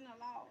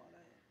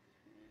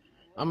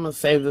 I'm gonna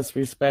say this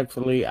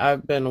respectfully.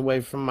 I've been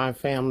away from my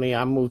family.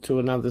 I moved to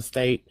another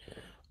state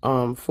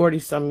 40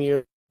 some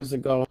years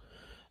ago.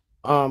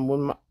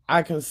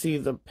 I can see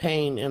the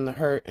pain and the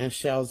hurt in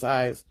Shell's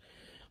eyes.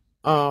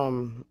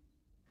 Um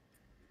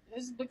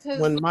It's because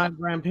when my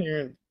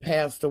grandparent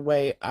passed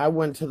away, I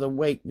went to the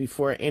wake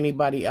before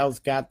anybody else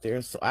got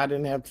there, so I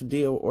didn't have to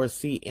deal or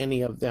see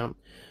any of them.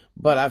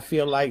 But I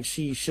feel like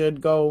she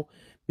should go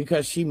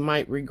because she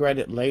might regret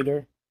it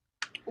later.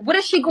 What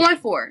is she going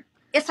for?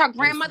 It's her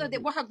grandmother.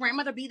 Will her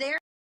grandmother be there?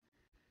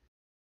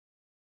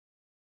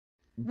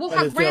 Will But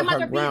her it's still her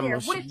grandmother be there? grandma.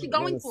 What She is she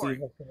might want going to see for?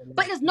 her for the But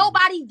last there's time.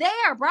 nobody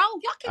there, bro.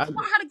 Y'all keep I'm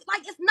telling her to,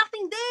 like, it's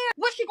nothing there.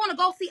 Was she gonna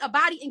go see a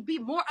body and be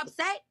more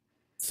upset?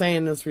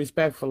 saying this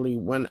respectfully.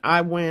 When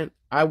I went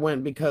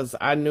because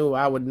I knew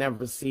I would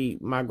never see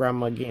my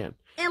grandma again.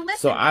 And So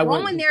listen, I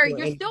went going there, before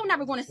you're any. still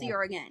never going to see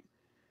her again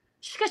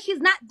because she's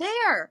not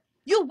there.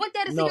 You went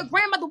there to see No, your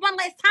grandmother one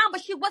last time,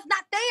 but she was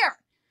not there.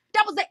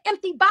 That was an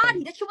empty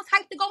body that she was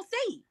hyped to go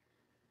see.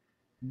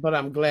 but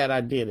I'm glad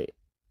I did it.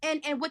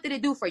 And what did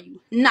it do for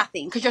you?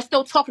 Nothing, because you're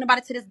still talking about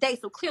it to this day.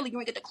 So clearly, you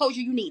didn't get the closure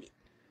you needed.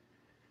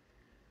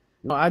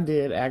 No, I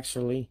did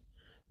actually.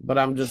 But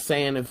I'm just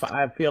saying, if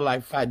I feel like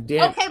if I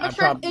didn't, Okay, I but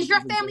probably is your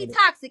would family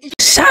regret it. toxic?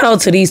 Shout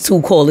out to these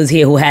two callers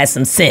here who had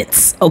some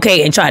sense,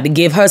 okay, and tried to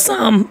give her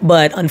some,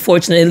 but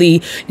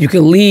unfortunately, you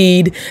can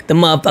lead the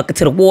motherfucker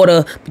to the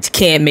water, but you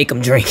can't make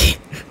him drink it.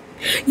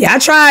 Yeah, I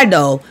tried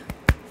though.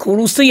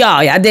 Kudos to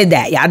y'all. Y'all did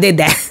that. Y'all did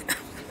that.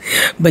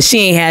 But she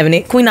ain't having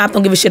it. Queen Op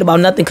don't give a shit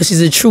about nothing because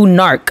she's a true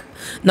narc.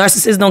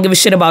 Narcissists don't give a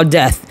shit about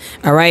death.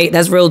 All right,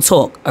 that's real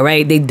talk. All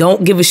right, they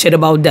don't give a shit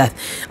about death.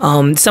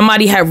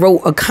 Somebody had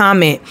wrote a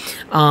comment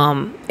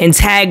and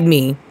tagged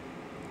me.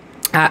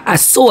 I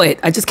saw it.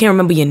 I just can't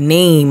remember your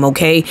name.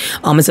 Okay,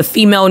 it's a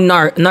female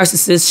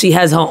narcissist. She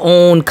has her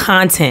own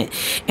content,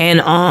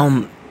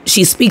 and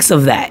she speaks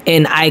of that,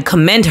 and I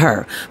commend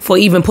her for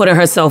even putting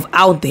herself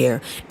out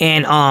there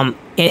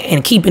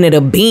and keeping it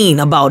a bean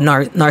about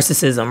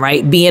narcissism,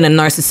 right? Being a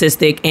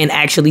narcissistic and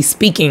actually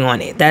speaking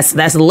on it.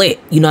 That's lit.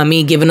 You know what I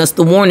mean? Giving us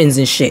the warnings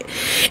and shit.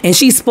 And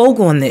she spoke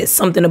on this,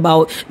 something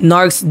about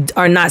narcs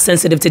are not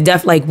sensitive to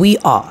death like we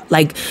are.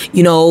 Like,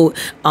 you know,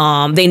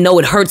 they know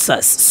it hurts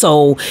us.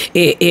 So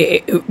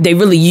they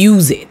really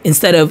use it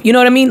instead of, you know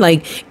what I mean?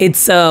 Like,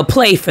 it's a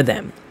play for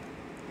them.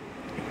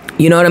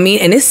 You know what I mean?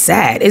 And it's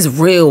sad. It's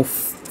real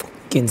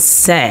fucking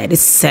sad.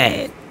 It's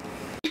sad.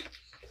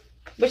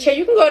 But yeah,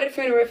 you can go to the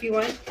funeral if you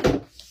want.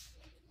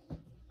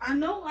 I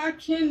know I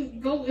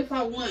can go if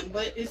I want,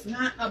 but it's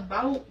not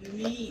about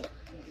me.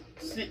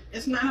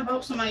 It's not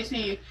about somebody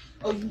saying,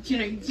 "Oh, you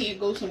can or you can't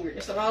go somewhere."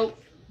 It's about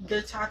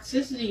the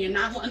toxicity and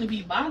not wanting to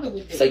be bothered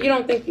with it. So you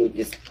don't think you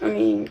just? I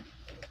mean,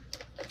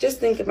 just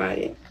think about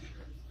it.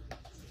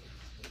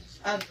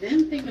 I've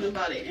been thinking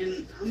about it,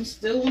 and I'm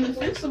still on the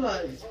fence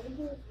about it.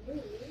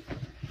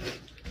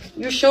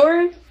 You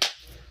sure?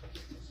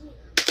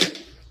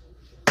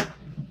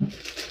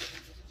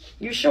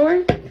 You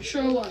sure?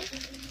 Sure what?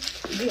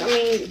 I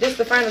mean, this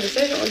the final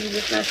decision, or you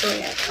just not sure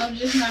yet? I'm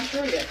just not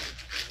sure yet.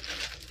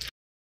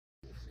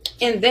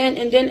 And then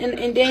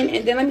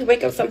let me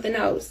wake up something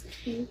else.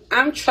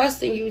 I'm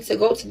trusting you to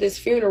go to this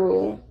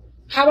funeral.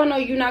 How I know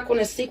you're not going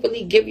to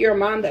secretly give your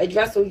mom the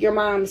address so your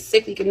mom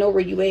sickly can know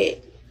where you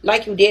at,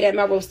 like you did at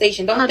Melrose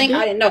Station? Don't think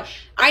I didn't know.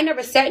 I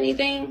never said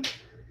anything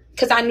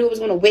because I knew it was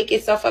going to wake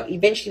itself up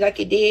eventually, like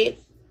it did.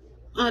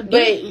 But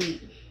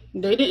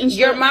they didn't.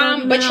 Your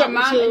mom and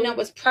them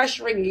was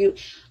pressuring you.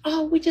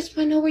 Oh, we just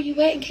want to know where you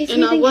at in case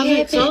anything happened. And I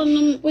wasn't telling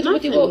them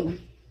nothing.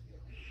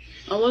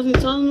 I wasn't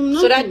telling them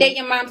nothing. So that day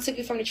your mom took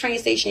you from the train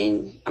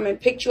station,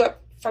 picked you up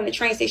from the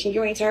train station,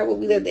 you ain't tell her where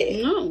we lived at?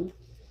 No.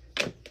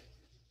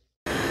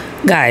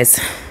 Guys,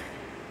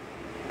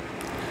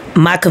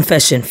 my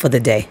confession for the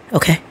day,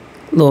 okay?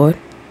 Lord,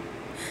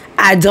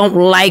 I don't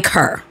like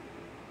her.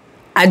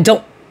 I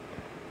don't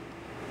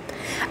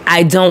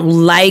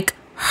like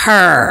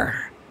her.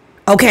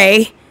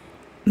 Okay?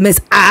 Miss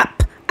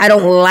Op, I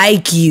don't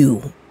like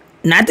you.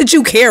 Not that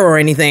you care or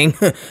anything,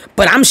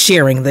 but I'm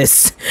sharing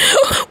this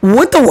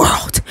with the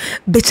world.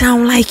 Bitch, I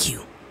don't like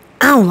you.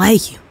 I don't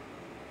like you.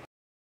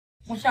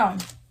 Michelle,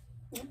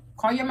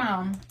 call your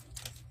mom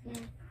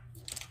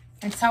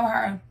and tell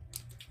her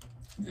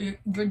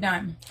you're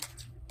done.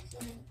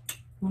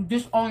 You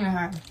disown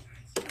her.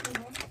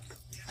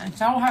 And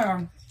tell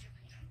her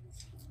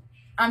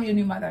I'm your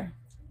new mother.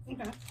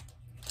 Okay.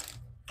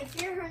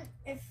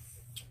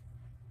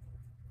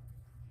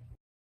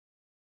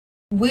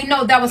 We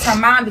know that was her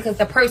mom because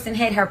the person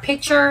had her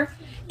picture,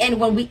 and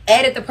when we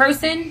added the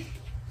person,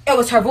 it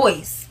was her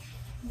voice.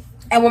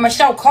 And when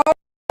Michelle called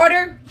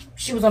her,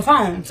 she was on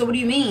phone. So what do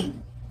you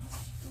mean?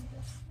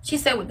 She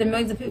said with the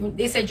millions of people,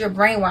 they said you're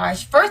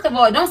brainwashed. First of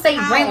all, don't say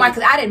brainwashed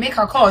because I didn't make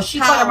her call. She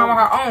called her mom on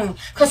her own.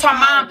 Because her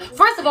mom,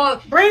 first of all,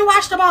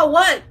 brainwashed about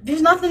what?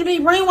 There's nothing to be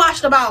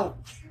brainwashed about.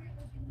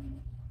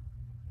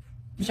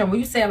 Michelle, when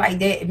you say it like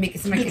that, it makes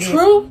it seem like it is.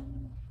 True.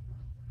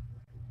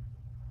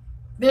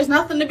 There's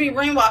nothing to be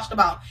brainwashed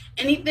about.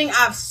 Anything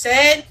I've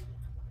said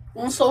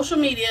on social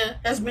media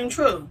has been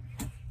true.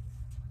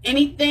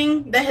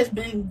 anything that has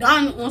been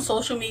done on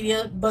social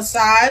media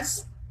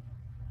besides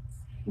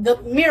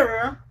the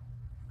mirror,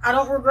 I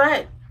don't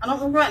regret. I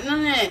don't regret none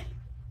of that.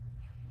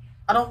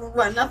 I don't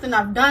regret nothing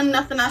I've done,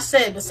 nothing I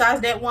said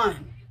besides that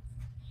one.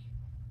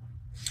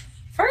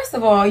 First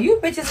of all, you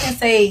bitches can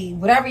say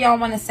whatever y'all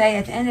want to say.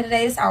 At the end of the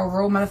day, it's our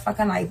real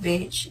motherfucking life,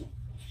 bitch.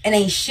 It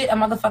ain't shit a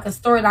motherfucking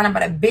storyline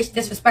about a bitch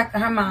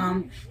disrespecting her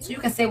mom. So you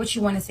can say what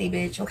you want to say,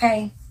 bitch,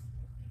 okay?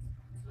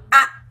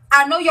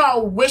 I know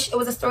y'all wish it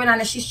was a storyline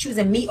that she's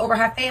choosing me over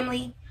her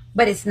family,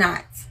 but it's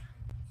not.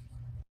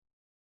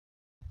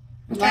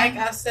 Okay? Like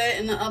I said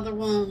in the other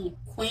room,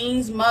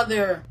 Queen's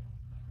mother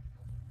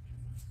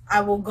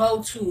I will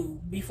go to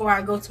before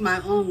I go to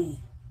my own.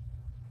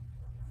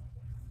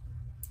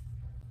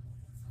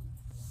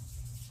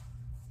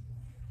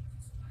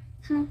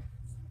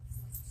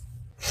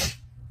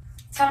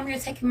 Tell them you're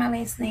taking my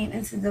last name,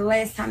 and this is the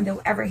last time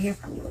they'll ever hear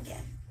from you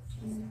again.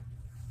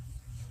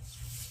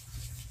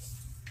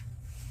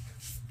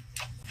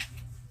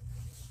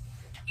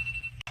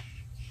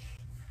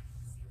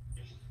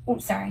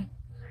 Oops, sorry.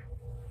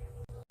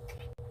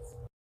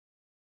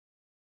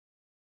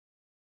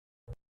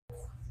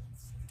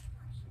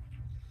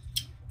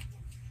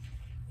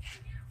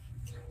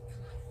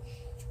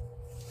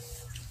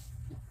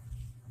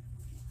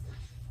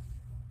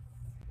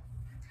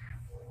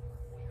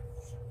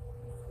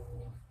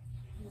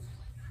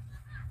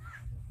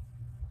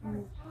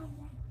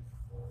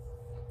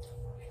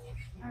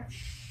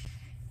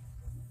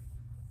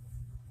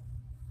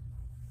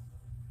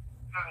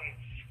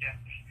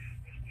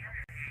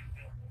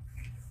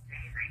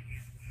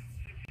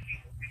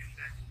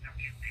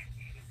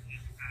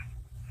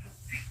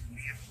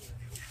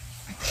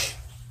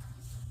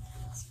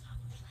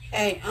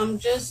 Hey, I'm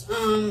just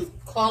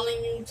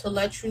calling you to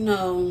let you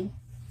know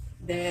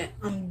that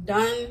I'm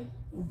done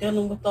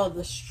dealing with all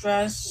the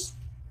stress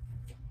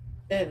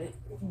that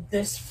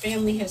this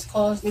family has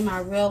caused in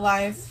my real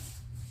life.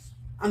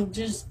 I'm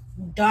just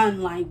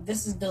done. Like,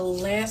 this is the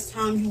last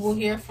time you will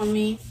hear from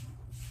me.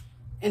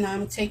 And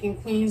I'm taking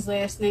Queen's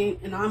last name,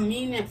 and I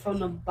mean it from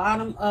the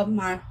bottom of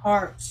my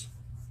heart.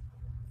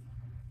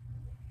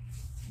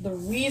 The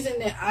reason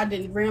that I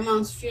did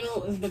Grandma's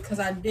funeral is because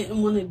I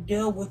didn't want to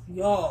deal with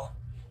y'all.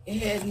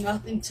 It had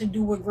nothing to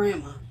do with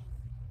Grandma.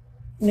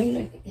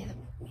 It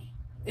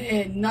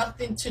had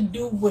nothing to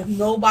do with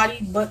nobody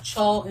but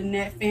y'all in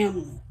that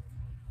family.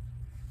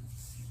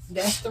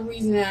 That's the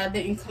reason that I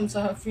didn't come to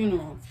her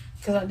funeral.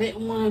 Because I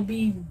didn't want to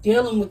be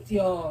dealing with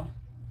y'all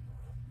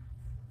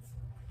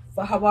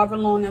for however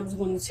long that was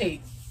going to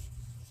take.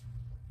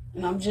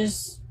 And I'm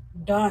just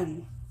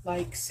done.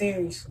 Like,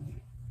 seriously.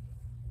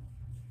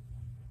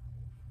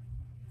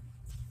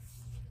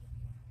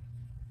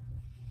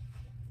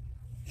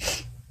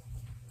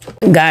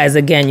 Guys,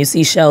 again, you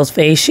see Shell's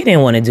face. She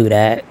didn't want to do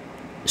that.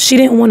 She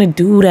didn't want to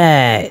do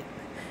that.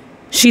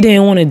 She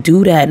didn't want to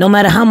do that. No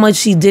matter how much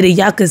she did it,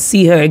 y'all could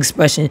see her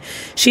expression.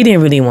 She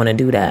didn't really want to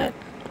do that.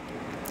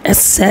 That's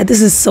sad.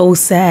 This is so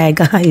sad,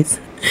 guys.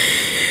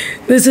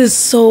 This is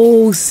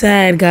so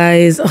sad,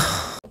 guys.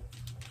 Oh.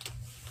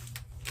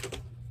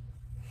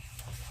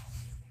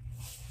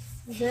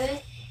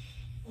 Good?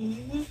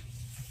 Mm-hmm.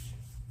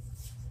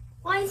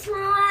 Why you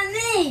smile at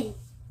me?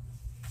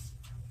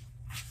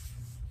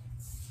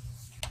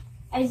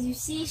 As you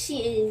see, she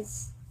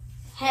is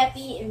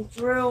happy and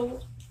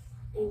thrilled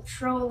and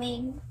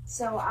trolling,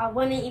 so I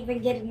wouldn't even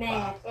get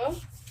mad.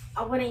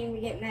 I wouldn't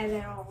even get mad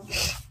at all.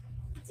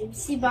 So you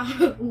see by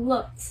her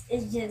looks,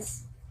 it's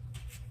just,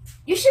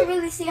 you should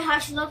really see how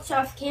she looks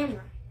off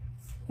camera.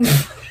 Yo,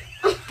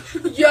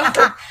 get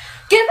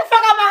the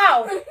fuck out my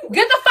house.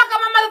 Get the fuck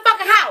out my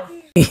motherfucking house.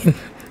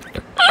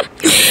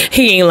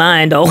 He ain't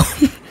lying, though.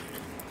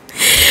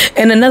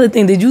 And another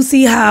thing, did you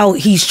see how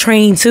he's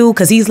trained too?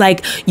 Because he's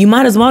like, you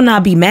might as well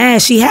not be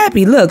mad. She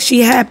happy. Look,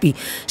 she happy.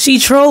 She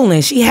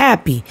trolling. She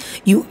happy.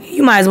 You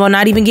might as well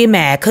not even get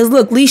mad. Because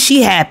look, at least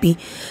she happy.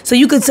 So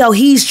you could tell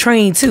he's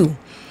trained too.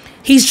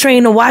 He's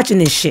trained to watching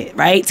this shit,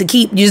 right?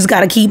 You just got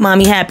to keep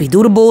mommy happy.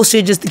 Do the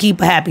bullshit just to keep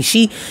her happy.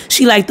 She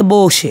like the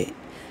bullshit.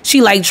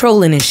 She like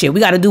trolling and shit. We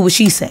got to do what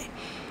she say.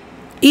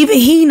 Even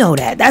he know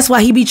that. That's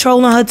why he be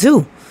trolling her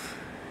too.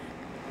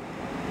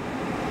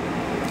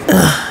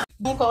 Ugh.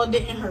 Phone call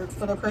didn't hurt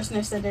for the person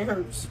that said it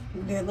hurts.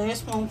 Their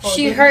last phone call.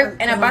 She hurt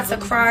and about to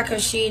cry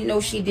because she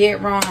know she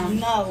did wrong.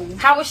 No.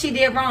 How was she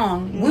did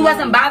wrong? No. We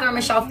wasn't bothering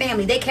Michelle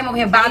family. They came over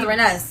here bothering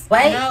us.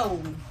 What?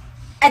 No.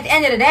 At the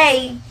end of the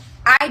day,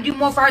 I do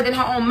more for her than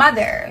her own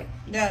mother.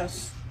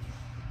 Yes.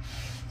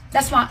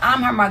 That's why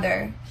I'm her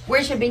mother.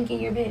 Where's your binky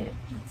in your bed?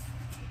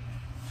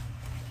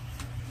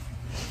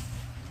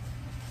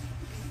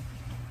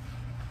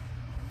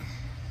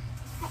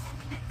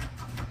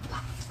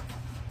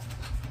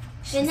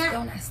 She's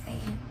still not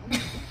staying.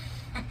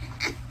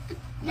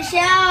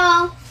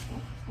 Michelle!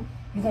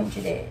 You going with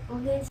your dad?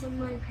 I'm getting some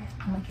Minecraft.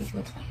 I'm gonna get you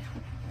a toy.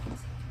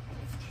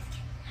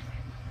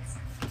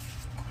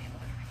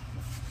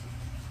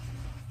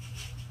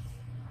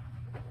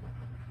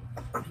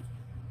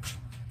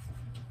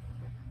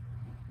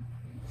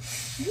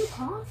 You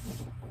cough?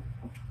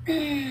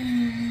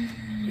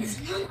 Is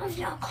none of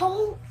y'all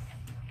cold?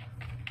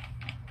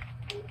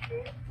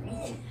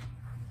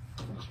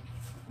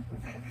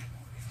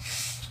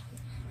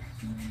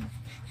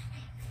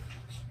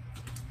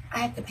 I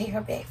have to pay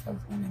her back for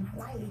ruining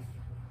my life.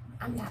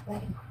 I'm not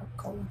letting her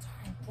go into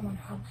her ruin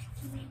her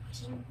life.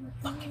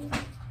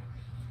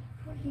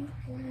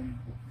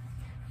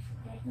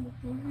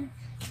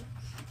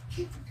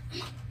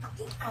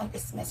 I'll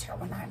dismiss her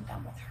when I'm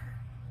done with her.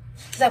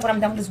 Is that when I'm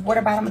done with this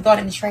water bottle? I'm gonna throw it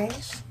in the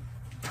trash.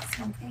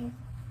 Something.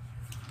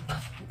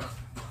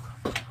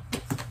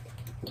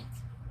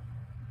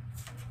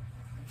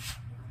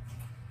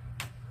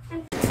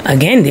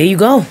 Again, there you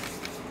go.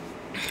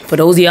 For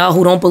those of y'all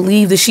who don't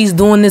believe that she's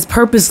doing this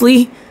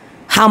purposely,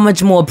 how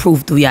much more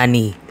proof do y'all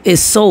need?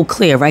 It's so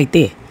clear right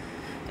there.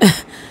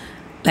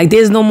 Like,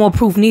 there's no more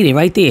proof needed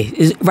right there.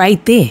 It's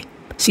right there.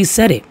 She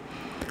said it.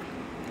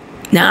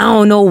 Now, I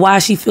don't know why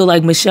she feel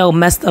like Michelle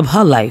messed up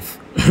her life.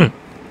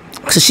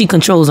 Because she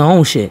controls her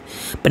own shit.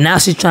 But now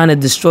she's trying to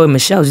destroy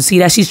Michelle's. You see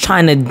that? She's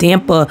trying to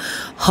damper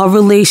her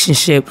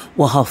relationship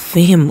with her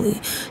family.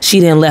 She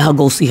didn't let her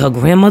go see her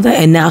grandmother.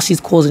 And now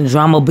she's causing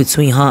drama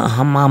between her and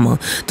her mama.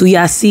 Do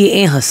y'all see it?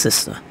 And her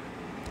sister.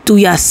 Do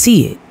y'all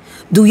see it?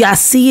 Do y'all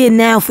see it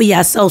now for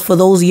yourselves? For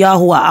those of y'all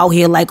who are out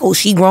here like, oh,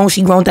 she grown,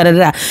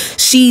 da-da-da.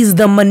 She's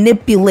the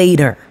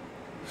manipulator.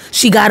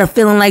 She got a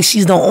feeling like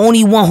she's the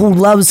only one who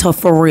loves her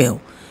for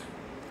real.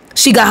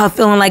 She got her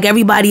feeling like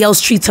everybody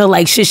else treats her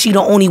like shit. She the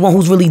only one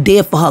who's really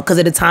there for her because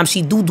of the time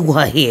she do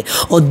her hair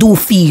or do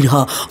feed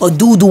her or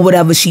do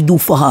whatever she do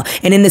for her.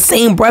 And in the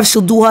same breath,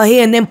 she'll do her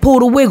hair and then pull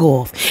the wig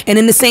off. And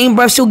in the same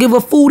breath, she'll give her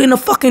food in a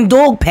fucking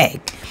dog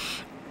pack.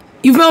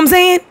 You feel what I'm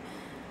saying?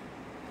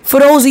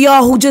 For those of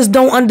y'all who just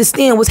don't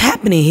understand what's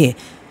happening here,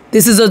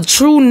 this is a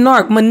true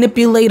narc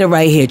manipulator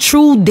right here.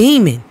 True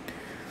demon.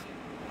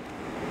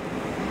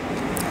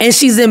 And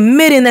she's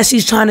admitting that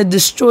she's trying to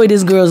destroy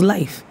this girl's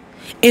life.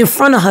 In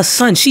front of her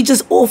son. She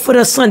just offered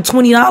her son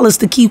 $20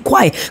 to keep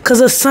quiet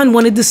because her son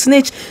wanted to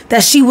snitch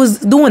that she was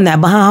doing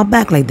that behind her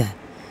back like that.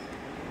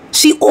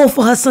 She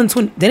offered her son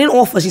 $20. They didn't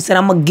offer. She said,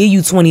 I'm going to give you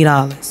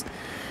 $20.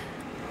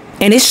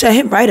 And it shut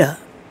him right up.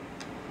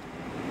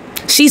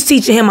 She's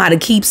teaching him how to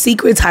keep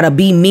secrets, how to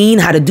be mean,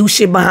 how to do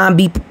shit behind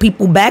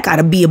people back, how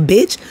to be a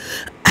bitch,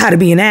 how to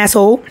be an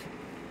asshole,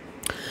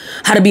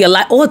 how to be a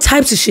lie. All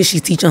types of shit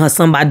she's teaching her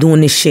son by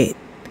doing this shit.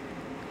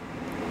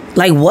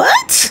 Like,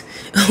 what?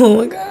 Oh,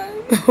 my God.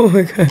 Oh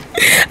my God.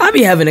 I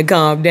be having to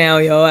calm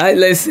down, yo.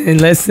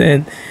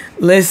 Listen.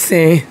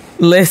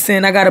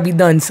 I gotta be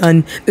done,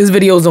 son. This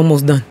video's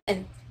almost done.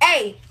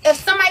 Hey, if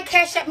somebody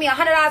cash at me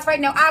 $100 right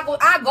now,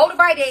 I go to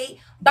Rite Aid,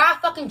 buy a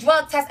fucking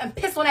drug test, and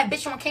piss on that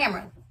bitch on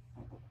camera.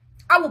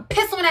 I will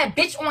piss on that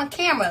bitch on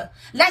camera.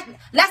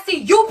 Let's see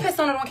you piss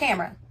on it on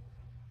camera.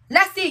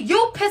 Let's see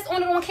you piss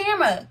on it on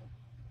camera.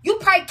 You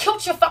probably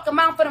killed your fucking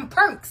mom for them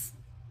perks.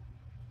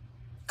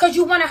 Cause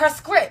you wanted her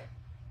script.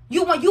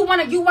 You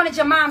wanted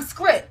your mom's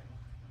script.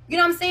 You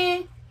know what I'm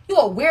saying? You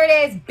a weird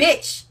ass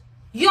bitch.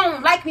 You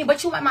don't like me,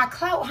 but you want my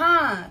clout,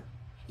 huh?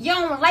 You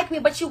don't like me,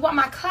 but you want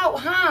my clout,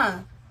 huh?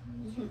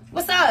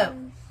 What's up?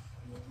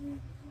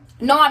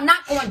 No, I'm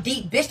not going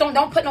deep, bitch.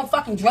 Don't put no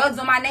fucking drugs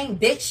on my name,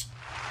 bitch.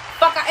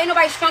 Fuck, ain't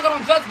nobody stronger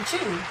on drugs but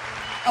you.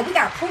 And we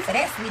got proof of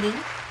that, sweetie.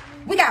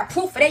 We got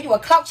proof of that. You a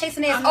clout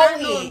chasing ass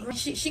old head.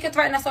 She can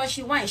threaten us all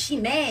she wants. She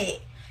mad.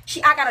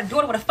 I got a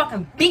daughter with a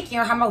fucking binky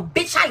in her mouth.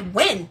 Bitch, I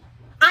win.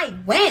 I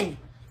win.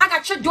 I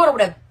got your daughter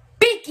with a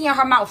binky in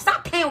her mouth.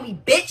 Stop playing with me,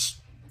 bitch.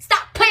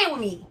 Stop playing with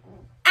me.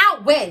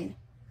 I'll win.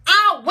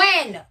 I'll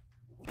win.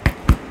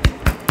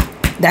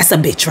 That's a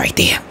bitch right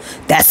there.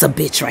 That's a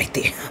bitch right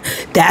there.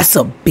 That's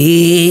a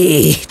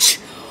bitch.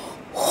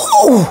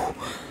 Ooh,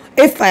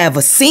 if I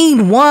ever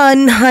seen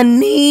one,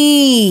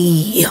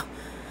 honey.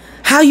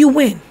 How you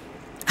win?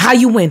 How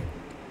you win?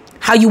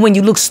 How you win?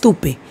 You look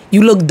stupid.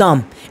 You look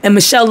dumb. And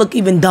Michelle look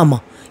even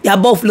dumber. Y'all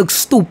both look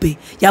stupid.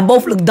 Y'all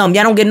both look dumb.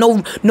 Y'all don't get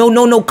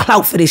no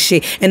clout for this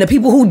shit. And the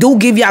people who do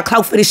give y'all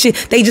clout for this shit,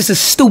 they just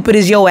as stupid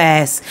as your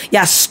ass.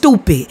 Y'all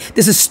stupid.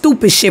 This is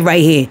stupid shit right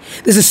here.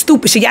 This is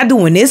stupid shit. Y'all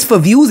doing this for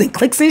views and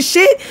clicks and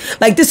shit?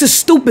 Like, this is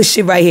stupid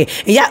shit right here.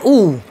 And y'all,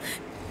 ooh.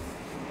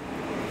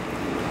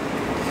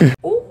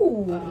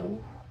 Ooh.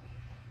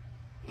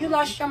 You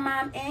lost your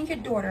mom and your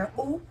daughter.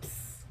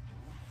 Oops.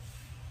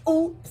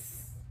 Oops.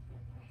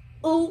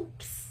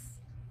 Oops.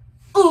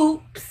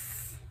 Oops.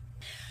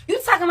 You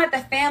talking about the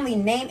family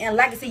name and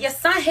legacy. Your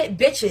son hit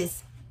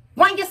bitches.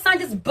 Why don't your son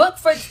just book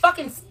for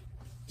fucking...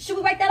 Should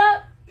we wake that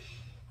up?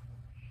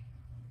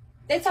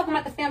 They talking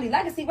about the family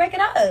legacy. Wake it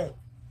up.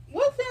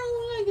 What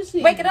family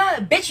legacy? Wake it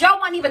up. Bitch, y'all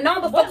wasn't even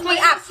known before Queen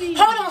Hold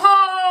on,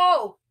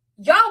 ho.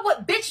 Y'all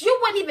would... Bitch, you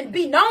wouldn't even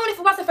be known if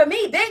it wasn't for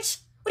me, bitch.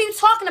 What are you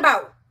talking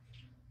about?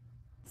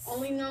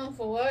 Only known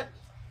for what?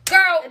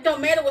 Girl, it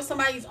don't matter what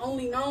somebody's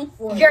only known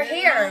for. You're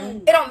here.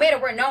 It don't matter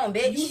we're known,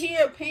 bitch. You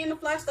here paying to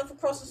fly stuff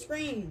across the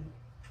screen.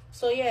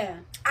 So yeah.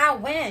 I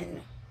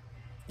win.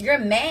 You're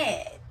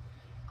mad.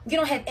 You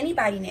don't have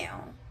anybody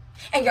now.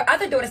 And your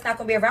other daughter's not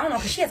going to be around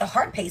because she has a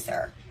heart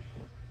pacer.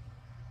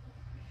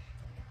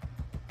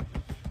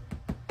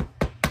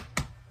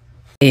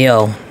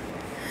 Yo,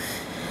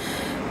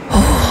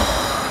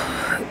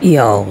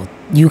 Yo,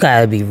 you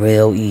gotta be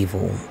real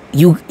evil.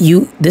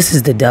 This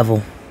is the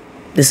devil.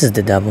 This is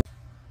the devil.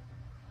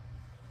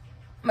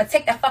 I'm gonna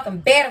take that fucking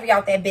battery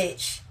out that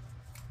bitch.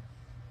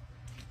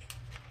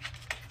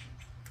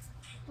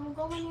 Don't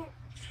go in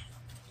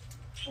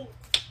here.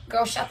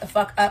 Girl, shut the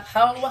fuck up,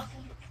 ho.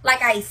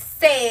 Like I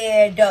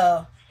said,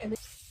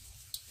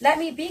 let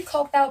me be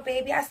coked out,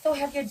 baby. I still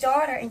have your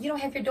daughter, and you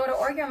don't have your daughter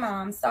or your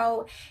mom.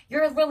 So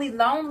you're really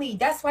lonely.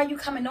 That's why you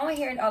coming on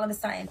here and all of a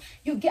sudden.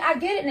 I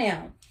get it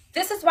now.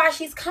 This is why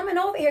she's coming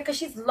over here, because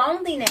she's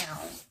lonely now.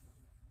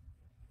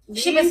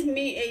 Leave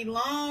me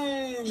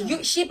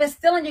alone. She been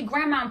stealing your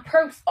grandma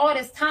perks all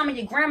this time, and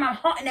your grandma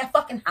haunting that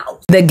fucking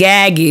house. The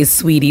gag is,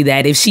 sweetie,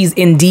 that if she's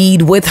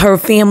indeed with her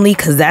family,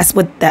 because that's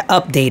what the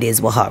update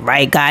is with her,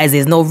 right, guys?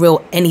 There's no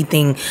real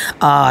anything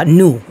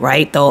new,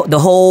 right? The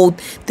whole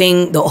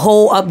thing, the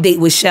whole update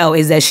with Shell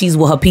is that she's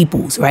with her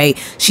peoples, right?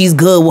 She's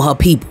good with her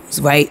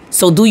peoples, right?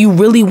 So do you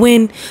really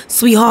win,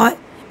 sweetheart?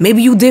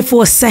 Maybe you did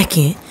for a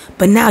second,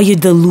 but now you're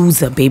the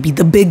loser, baby,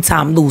 the big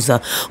time loser,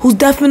 who's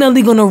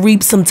definitely gonna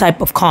reap some type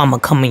of karma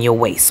coming your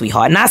way,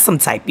 sweetheart. Not some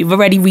type, you've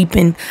already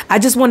reaping. I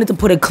just wanted to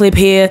put a clip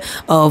here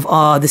of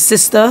the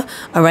sister,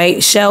 all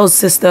right? Shell's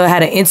sister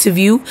had an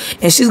interview,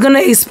 and she's gonna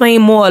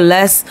explain more or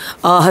less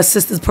her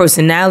sister's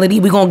personality.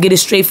 We're gonna get it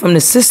straight from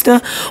the sister,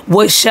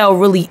 what Shell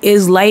really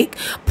is like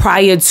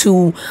prior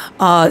to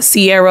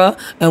Sierra,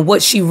 and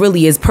what she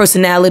really is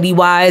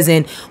personality-wise,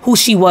 and who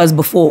she was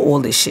before all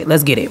this shit.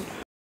 Let's get it.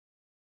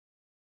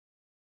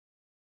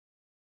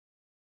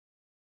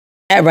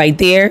 That right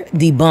there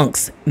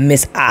debunks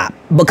Miss Op,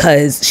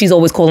 because she's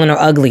always calling her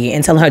ugly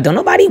and telling her, don't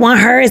nobody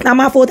want her. It's not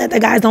my fault that the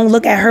guys don't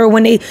look at her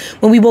when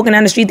we walking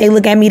down the street. They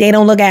look at me. They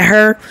don't look at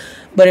her.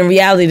 But in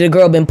reality, the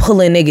girl been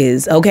pulling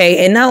niggas,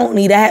 okay? And not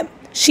only that,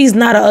 she's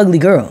not an ugly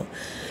girl.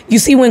 You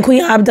see, when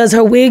Queen Op does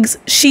her wigs,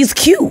 she's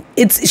cute.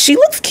 She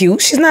looks cute.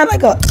 She's not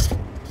like a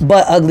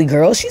butt ugly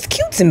girl. She's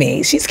cute to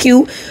me. She's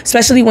cute,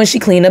 especially when she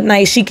clean up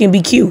nice. She can be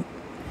cute.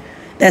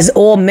 That's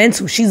all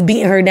mental. She's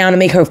beating her down to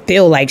make her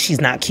feel like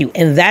she's not cute.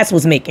 And that's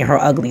what's making her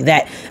ugly.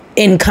 That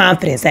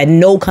inconfidence, that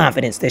no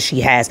confidence that she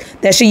has,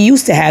 that she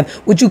used to have,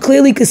 which you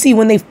clearly could see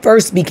when they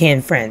first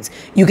became friends.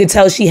 You could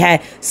tell she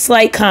had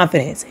slight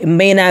confidence. It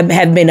may not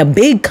have been a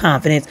big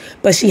confidence,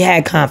 but she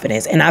had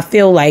confidence. And I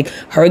feel like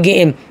her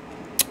getting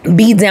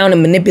beat down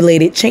and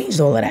manipulated changed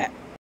all of that.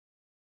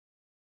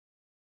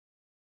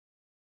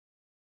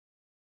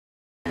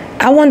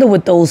 I wonder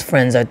what those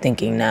friends are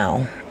thinking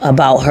now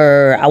about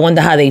her. I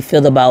wonder how they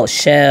feel about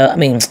Shell.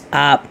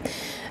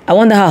 I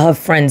wonder how her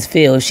friends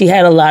feel. She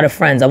had a lot of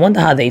friends. I wonder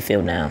how they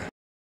feel now.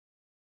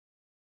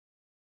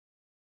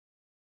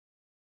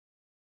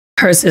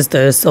 Her sister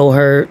is so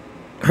hurt.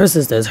 Her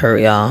sister's hurt,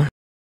 y'all.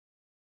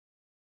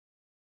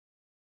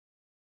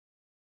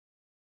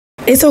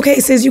 It's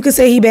okay, sis. You could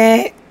say he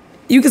bad.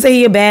 You could say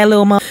he a bad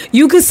little mom.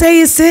 You could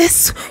say it,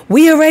 sis.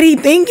 We already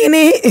thinking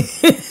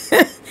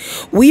it.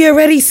 We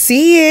already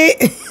see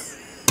it.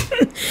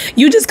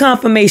 You just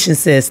confirmation,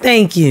 sis.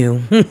 Thank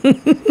you.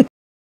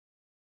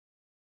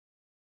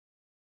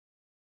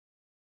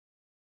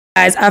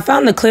 Guys, I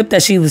found the clip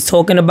that she was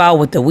talking about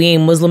with the "We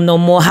Ain't Muslim No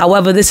More."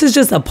 However, this is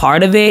just a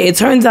part of it. It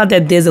turns out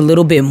that there's a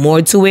little bit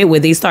more to it, where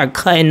they start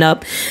cutting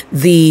up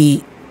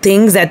the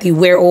things that they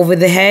wear over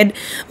the head.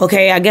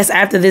 Okay, I guess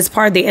after this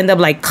part, they end up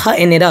like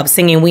cutting it up,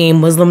 singing "We Ain't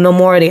Muslim No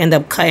More." They end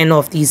up cutting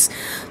off these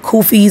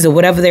kufis or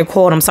whatever they're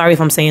called. I'm sorry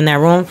if I'm saying that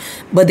wrong,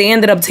 but they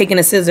ended up taking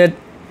a scissor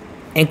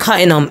and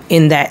cutting them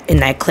in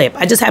that clip.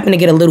 I just happened to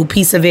get a little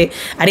piece of it.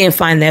 I didn't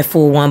find that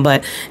full one,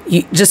 but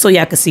just so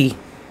y'all could see.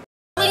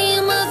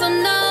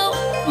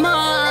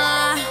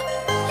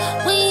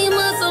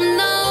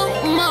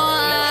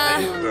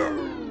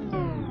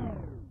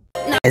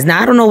 Now,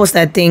 I don't know what's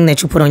that thing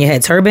that you put on your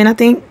head. Turban, I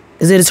think.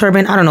 Is it a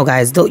turban? I don't know,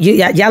 guys.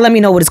 Y'all let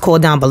me know what it's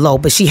called down below.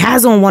 But she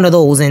has on one of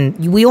those, and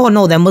we all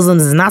know that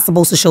Muslims is not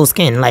supposed to show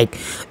skin, like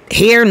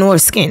hair nor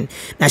skin.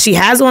 Now, she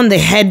has on the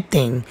head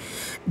thing,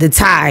 the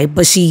tie,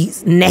 but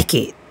she's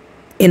naked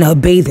in her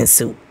bathing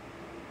suit.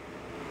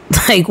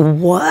 Like,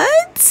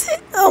 what?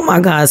 Oh, my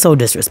God. So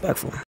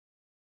disrespectful.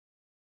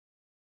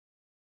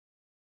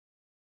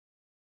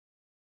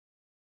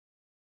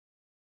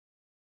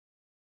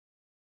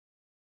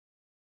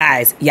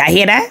 Guys, y'all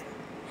hear that?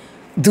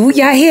 Do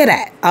y'all hear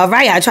that? All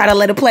right, I try to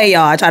let it play,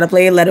 y'all. I try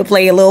to let it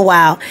play a little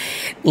while.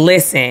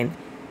 Listen,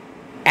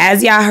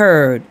 as y'all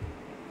heard,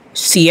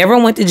 Sierra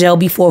went to jail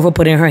before for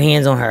putting her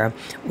hands on her.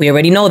 We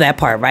already know that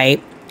part,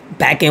 right?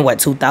 Back in,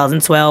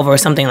 2012 or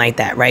something like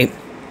that, right?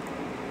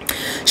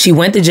 She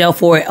went to jail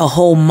for a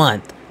whole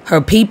month. Her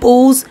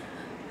peoples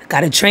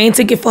got a train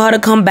ticket for her to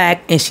come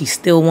back, and she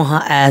still want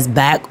her ass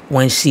back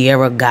when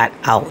Sierra got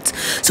out.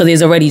 So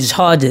there's already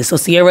charges. So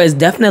Sierra is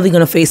definitely going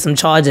to face some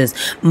charges.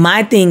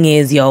 My thing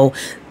is,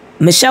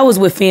 Michelle is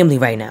with family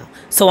right now.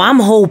 So I'm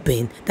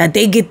hoping that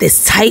they get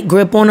this tight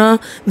grip on her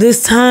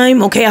this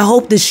time. Okay, I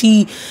hope that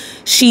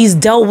she's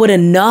dealt with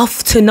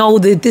enough to know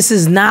that this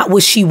is not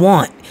what she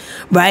want.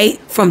 right?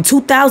 From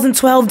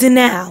 2012 to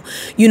now.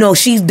 You know,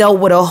 she's dealt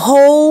with a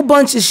whole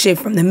bunch of shit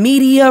from the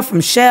media,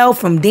 from Shell,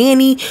 from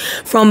Danny,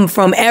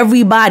 from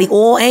everybody,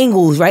 all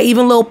angles, right?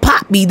 Even Lil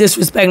Pop be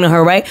disrespecting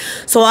her, right?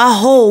 So I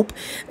hope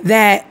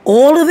that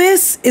all of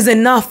this is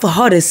enough for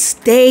her to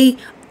stay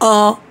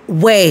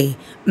away,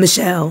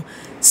 Michelle.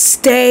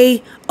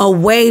 Stay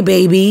away,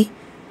 baby.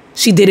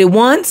 She did it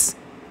once.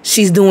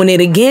 She's doing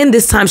it again.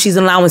 This time she's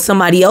allowing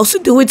somebody else to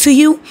do it to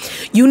you.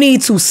 You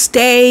need to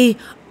stay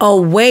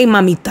away,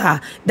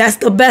 mamita. That's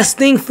the best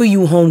thing for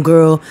you,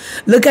 homegirl.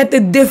 Look at the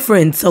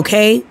difference,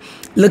 okay?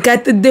 Look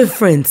at the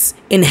difference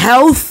in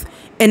health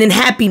and in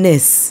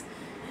happiness,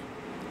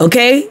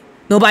 okay?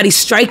 Nobody's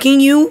striking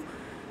you.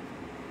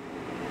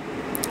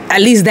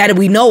 At least that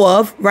we know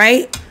of,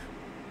 right?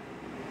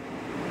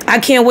 I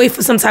can't wait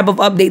for some type of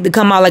update to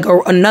come out, like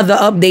another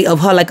update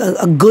of her, like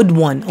a good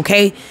one,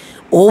 okay?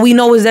 All we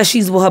know is that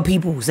she's with her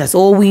peoples. That's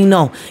all we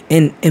know.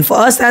 And for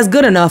us, that's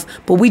good enough.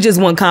 But we just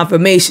want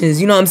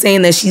confirmations. You know what I'm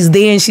saying? That she's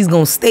there and she's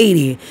going to stay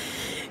there.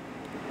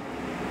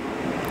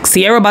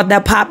 Sierra about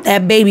that pop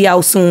that baby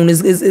out soon.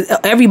 Is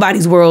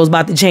everybody's world is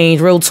about to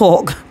change. Real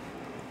talk.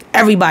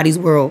 Everybody's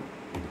world.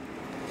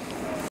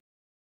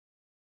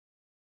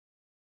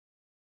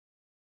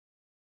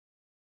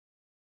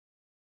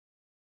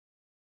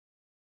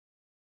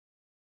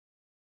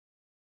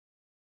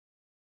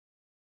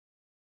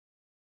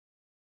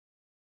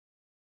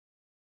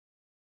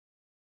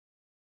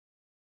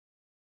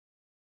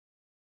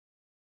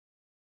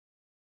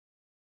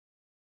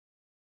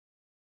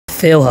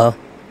 Feel her.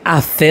 I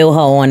feel her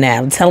on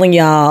that. I'm telling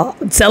y'all,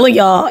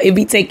 it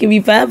be taking me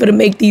forever to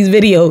make these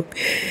videos.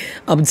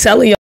 I'm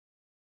telling y'all.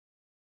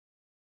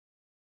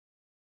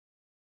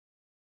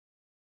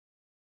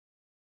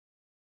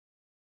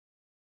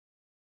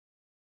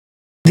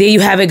 There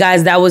you have it,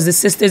 guys. That was the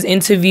sister's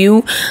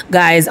interview,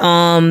 guys.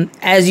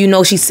 As you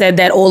know, she said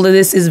that all of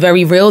this is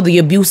very real. The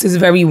abuse is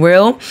very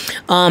real.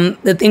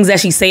 The things that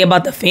she say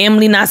about the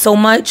family, not so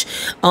much.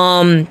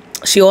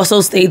 She also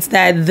states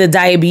that the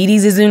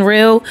diabetes isn't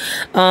real.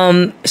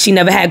 She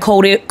never had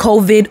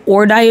COVID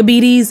or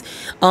diabetes.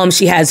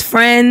 She has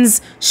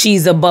friends.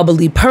 She's a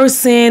bubbly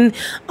person.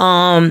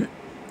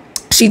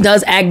 She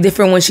does act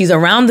different when she's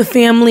around the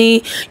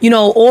family. You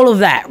know, all of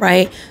that,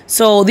 right?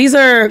 So these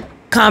are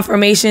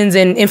confirmations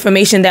and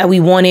information that we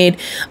wanted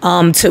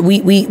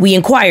we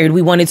inquired.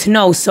 We wanted to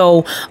know.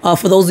 So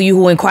for those of you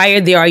who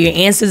inquired, there are your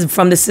answers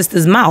from the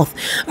sister's mouth.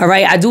 All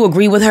right. I do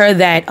agree with her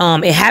that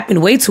it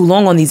happened way too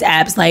long on these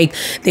apps. Like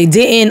they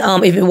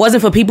didn't if it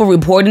wasn't for people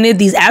reporting it,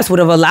 these apps would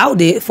have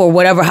allowed it for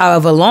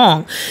however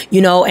long,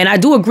 you know. And I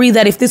do agree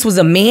that if this was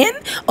a man,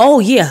 oh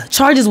yeah,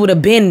 charges would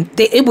have been,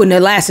 it wouldn't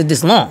have lasted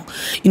this long.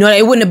 You know,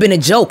 it wouldn't have been a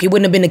joke. It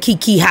wouldn't have been a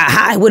kiki ha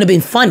ha. It wouldn't have been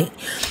funny,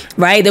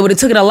 right? They would have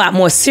took it a lot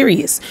more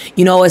serious.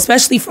 You know,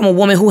 especially from a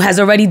woman who has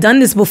already done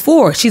this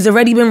before. She's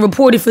already been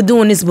reported for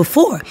doing this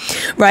before,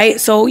 right?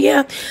 So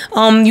yeah,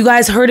 you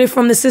guys heard it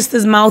from the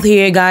sister's mouth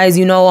here, guys.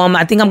 You know,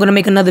 I think I'm gonna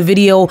make another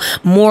video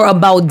more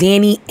about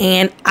Danny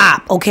and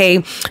D.O.P.E,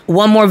 okay?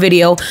 One more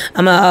video.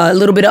 I'm a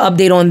little bit of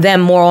update on them,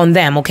 more on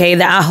them, okay?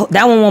 That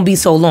one won't be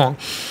so long.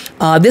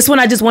 This one,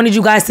 I just wanted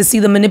you guys to see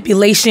the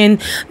manipulation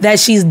that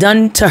she's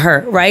done to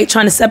her, right?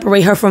 Trying to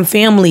separate her from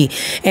family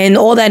and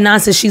all that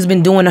nonsense she's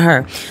been doing to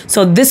her.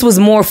 So this was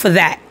more for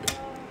that.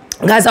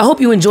 Guys, I hope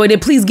you enjoyed it.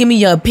 Please give me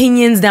your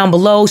opinions down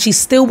below. She's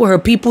still with her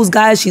peoples,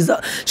 guys.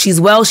 She's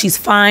well. She's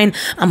fine.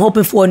 I'm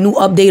hoping for a new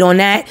update on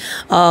that.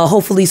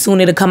 Hopefully soon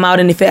it'll come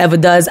out. And if it ever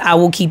does, I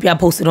will keep y'all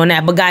posted on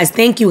that. But guys,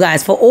 thank you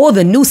guys for all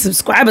the new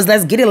subscribers.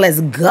 Let's get it. Let's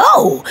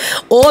go.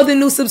 All the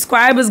new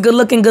subscribers. Good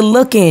looking, good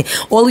looking.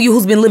 All of you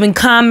who's been leaving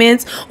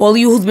comments. All of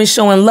you who's been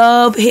showing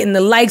love, hitting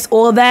the likes,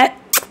 all that.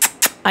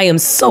 I am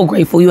so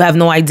grateful. You have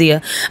no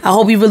idea. I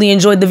hope you really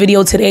enjoyed the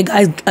video today,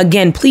 guys.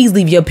 Again, please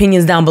leave your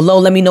opinions down below.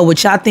 Let me know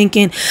what y'all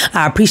thinking.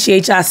 I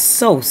appreciate y'all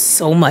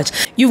so much.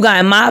 You've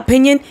gotten my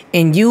opinion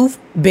and you've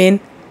been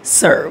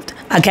served.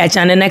 I'll catch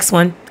y'all in the next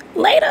one.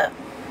 Later.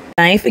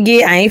 I ain't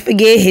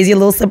forget. Here's your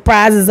little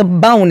surprise as a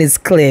bonus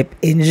clip.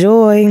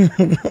 Enjoy.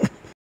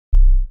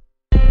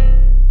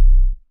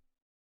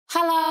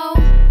 Hello.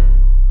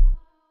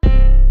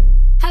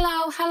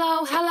 Hello,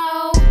 hello,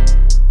 hello.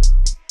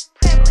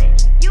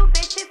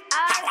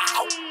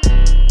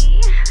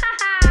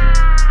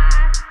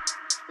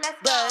 Let's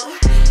go.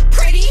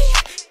 Pretty,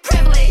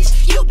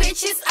 privileged, you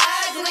bitches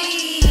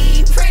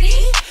ugly. Pretty,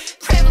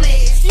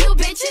 privileged, you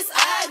bitches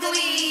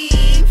ugly.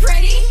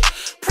 Pretty,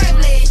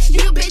 privileged,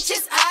 you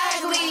bitches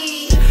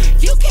ugly.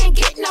 You can't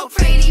get no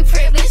pretty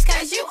privilege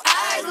cause you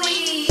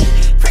ugly.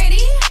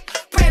 Pretty,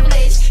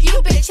 privileged,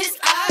 you bitches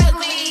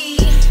ugly.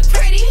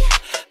 Pretty,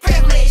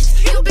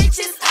 privileged, you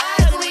bitches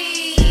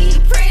ugly.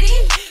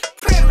 Pretty,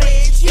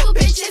 privileged, you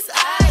bitches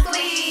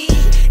ugly.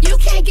 You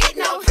can't get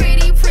no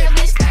pretty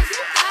privilege cause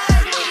you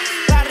ugly.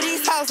 A lot of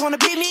these hoes wanna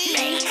be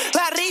me. A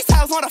lot of these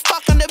hoes wanna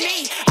fuck under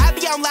me. I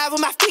be on live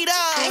with my feet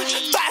up.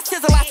 5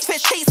 scissors, lots of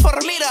fish cheese for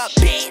the meetup.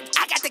 Bitch,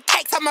 I got the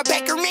cakes on my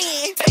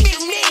bakery. To be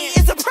me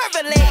is a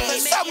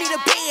privilege. Show me the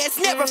bands,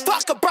 never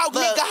fuck a broke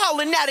nigga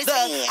holding out his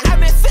hand.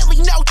 I'm in Philly,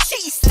 no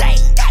cheese steak.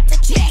 Got the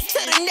cheese. to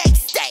the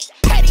next state.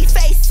 Petty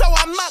face, so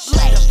I'm up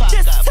late.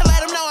 Just to let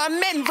them know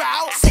I'm en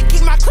route.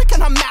 Sticking my click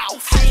in her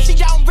mouth. She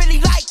don't really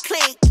like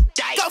click.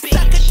 Go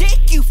suck a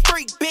dick, you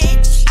freak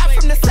bitch. I'm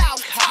from the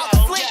south.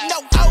 I'll flick no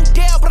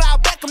Odell, but I'll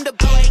back him to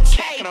bitch.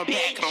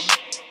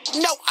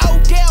 No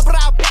Odell, but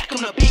I'll back him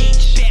to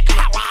bitch.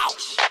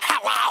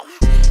 How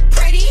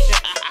pretty,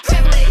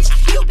 privileged,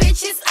 you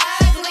bitches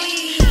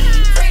ugly.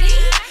 Pretty,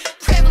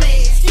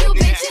 privileged, you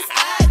bitches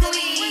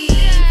ugly.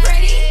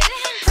 Pretty,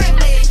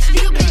 privileged,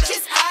 you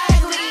bitches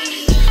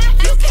ugly.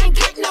 You can't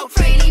get no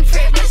pretty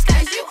privilege,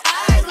 cause you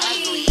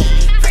ugly.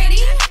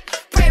 Pretty,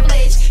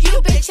 privileged,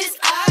 you bitches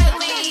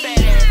ugly.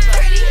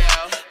 Pretty,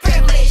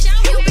 privileged,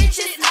 you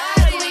bitches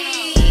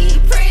ugly.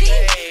 Pretty,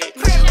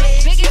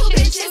 privileged, you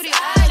bitches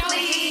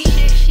ugly.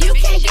 You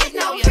can't get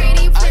no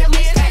pretty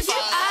privilege, cause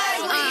you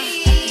ugly.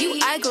 You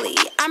ugly,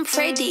 I'm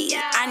pretty.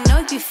 I know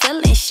you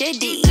feeling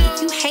shitty.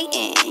 You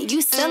hating,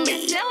 you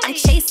silly. I'm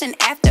chasing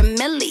after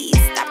millies.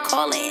 Stop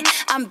calling,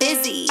 I'm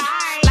busy.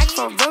 Like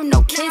for real,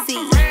 no kizzy.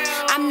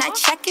 I'm not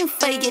checking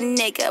for your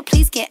nigga.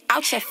 Please get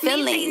out your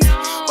feelings.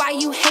 Why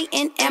you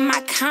hating in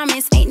my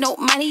comments? Ain't no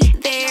money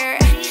there.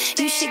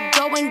 You should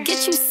go and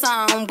get you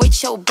some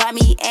with your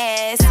bummy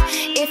ass.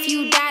 If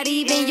you died,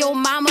 even your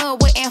mama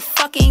wouldn't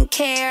fucking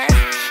care.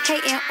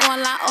 Hating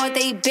online all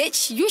day,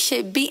 bitch. You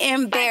should be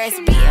embarrassed.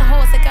 Being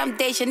hoes like I'm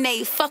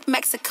Dejanay. Fuck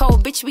Mexico,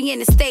 bitch. We in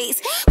the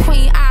States.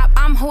 Queen Op,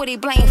 I'm who they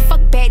blame.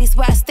 Fuck baddies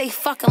where I stay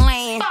fucking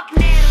lame.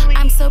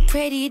 I'm so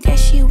pretty that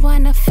she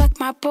wanna fuck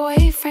my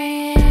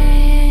boyfriend.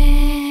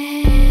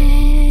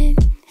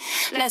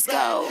 Let's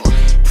go.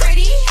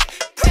 Pretty,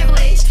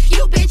 privileged,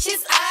 you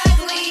bitches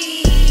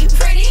ugly.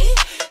 Pretty,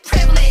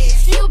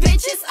 privileged, you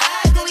bitches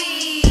ugly.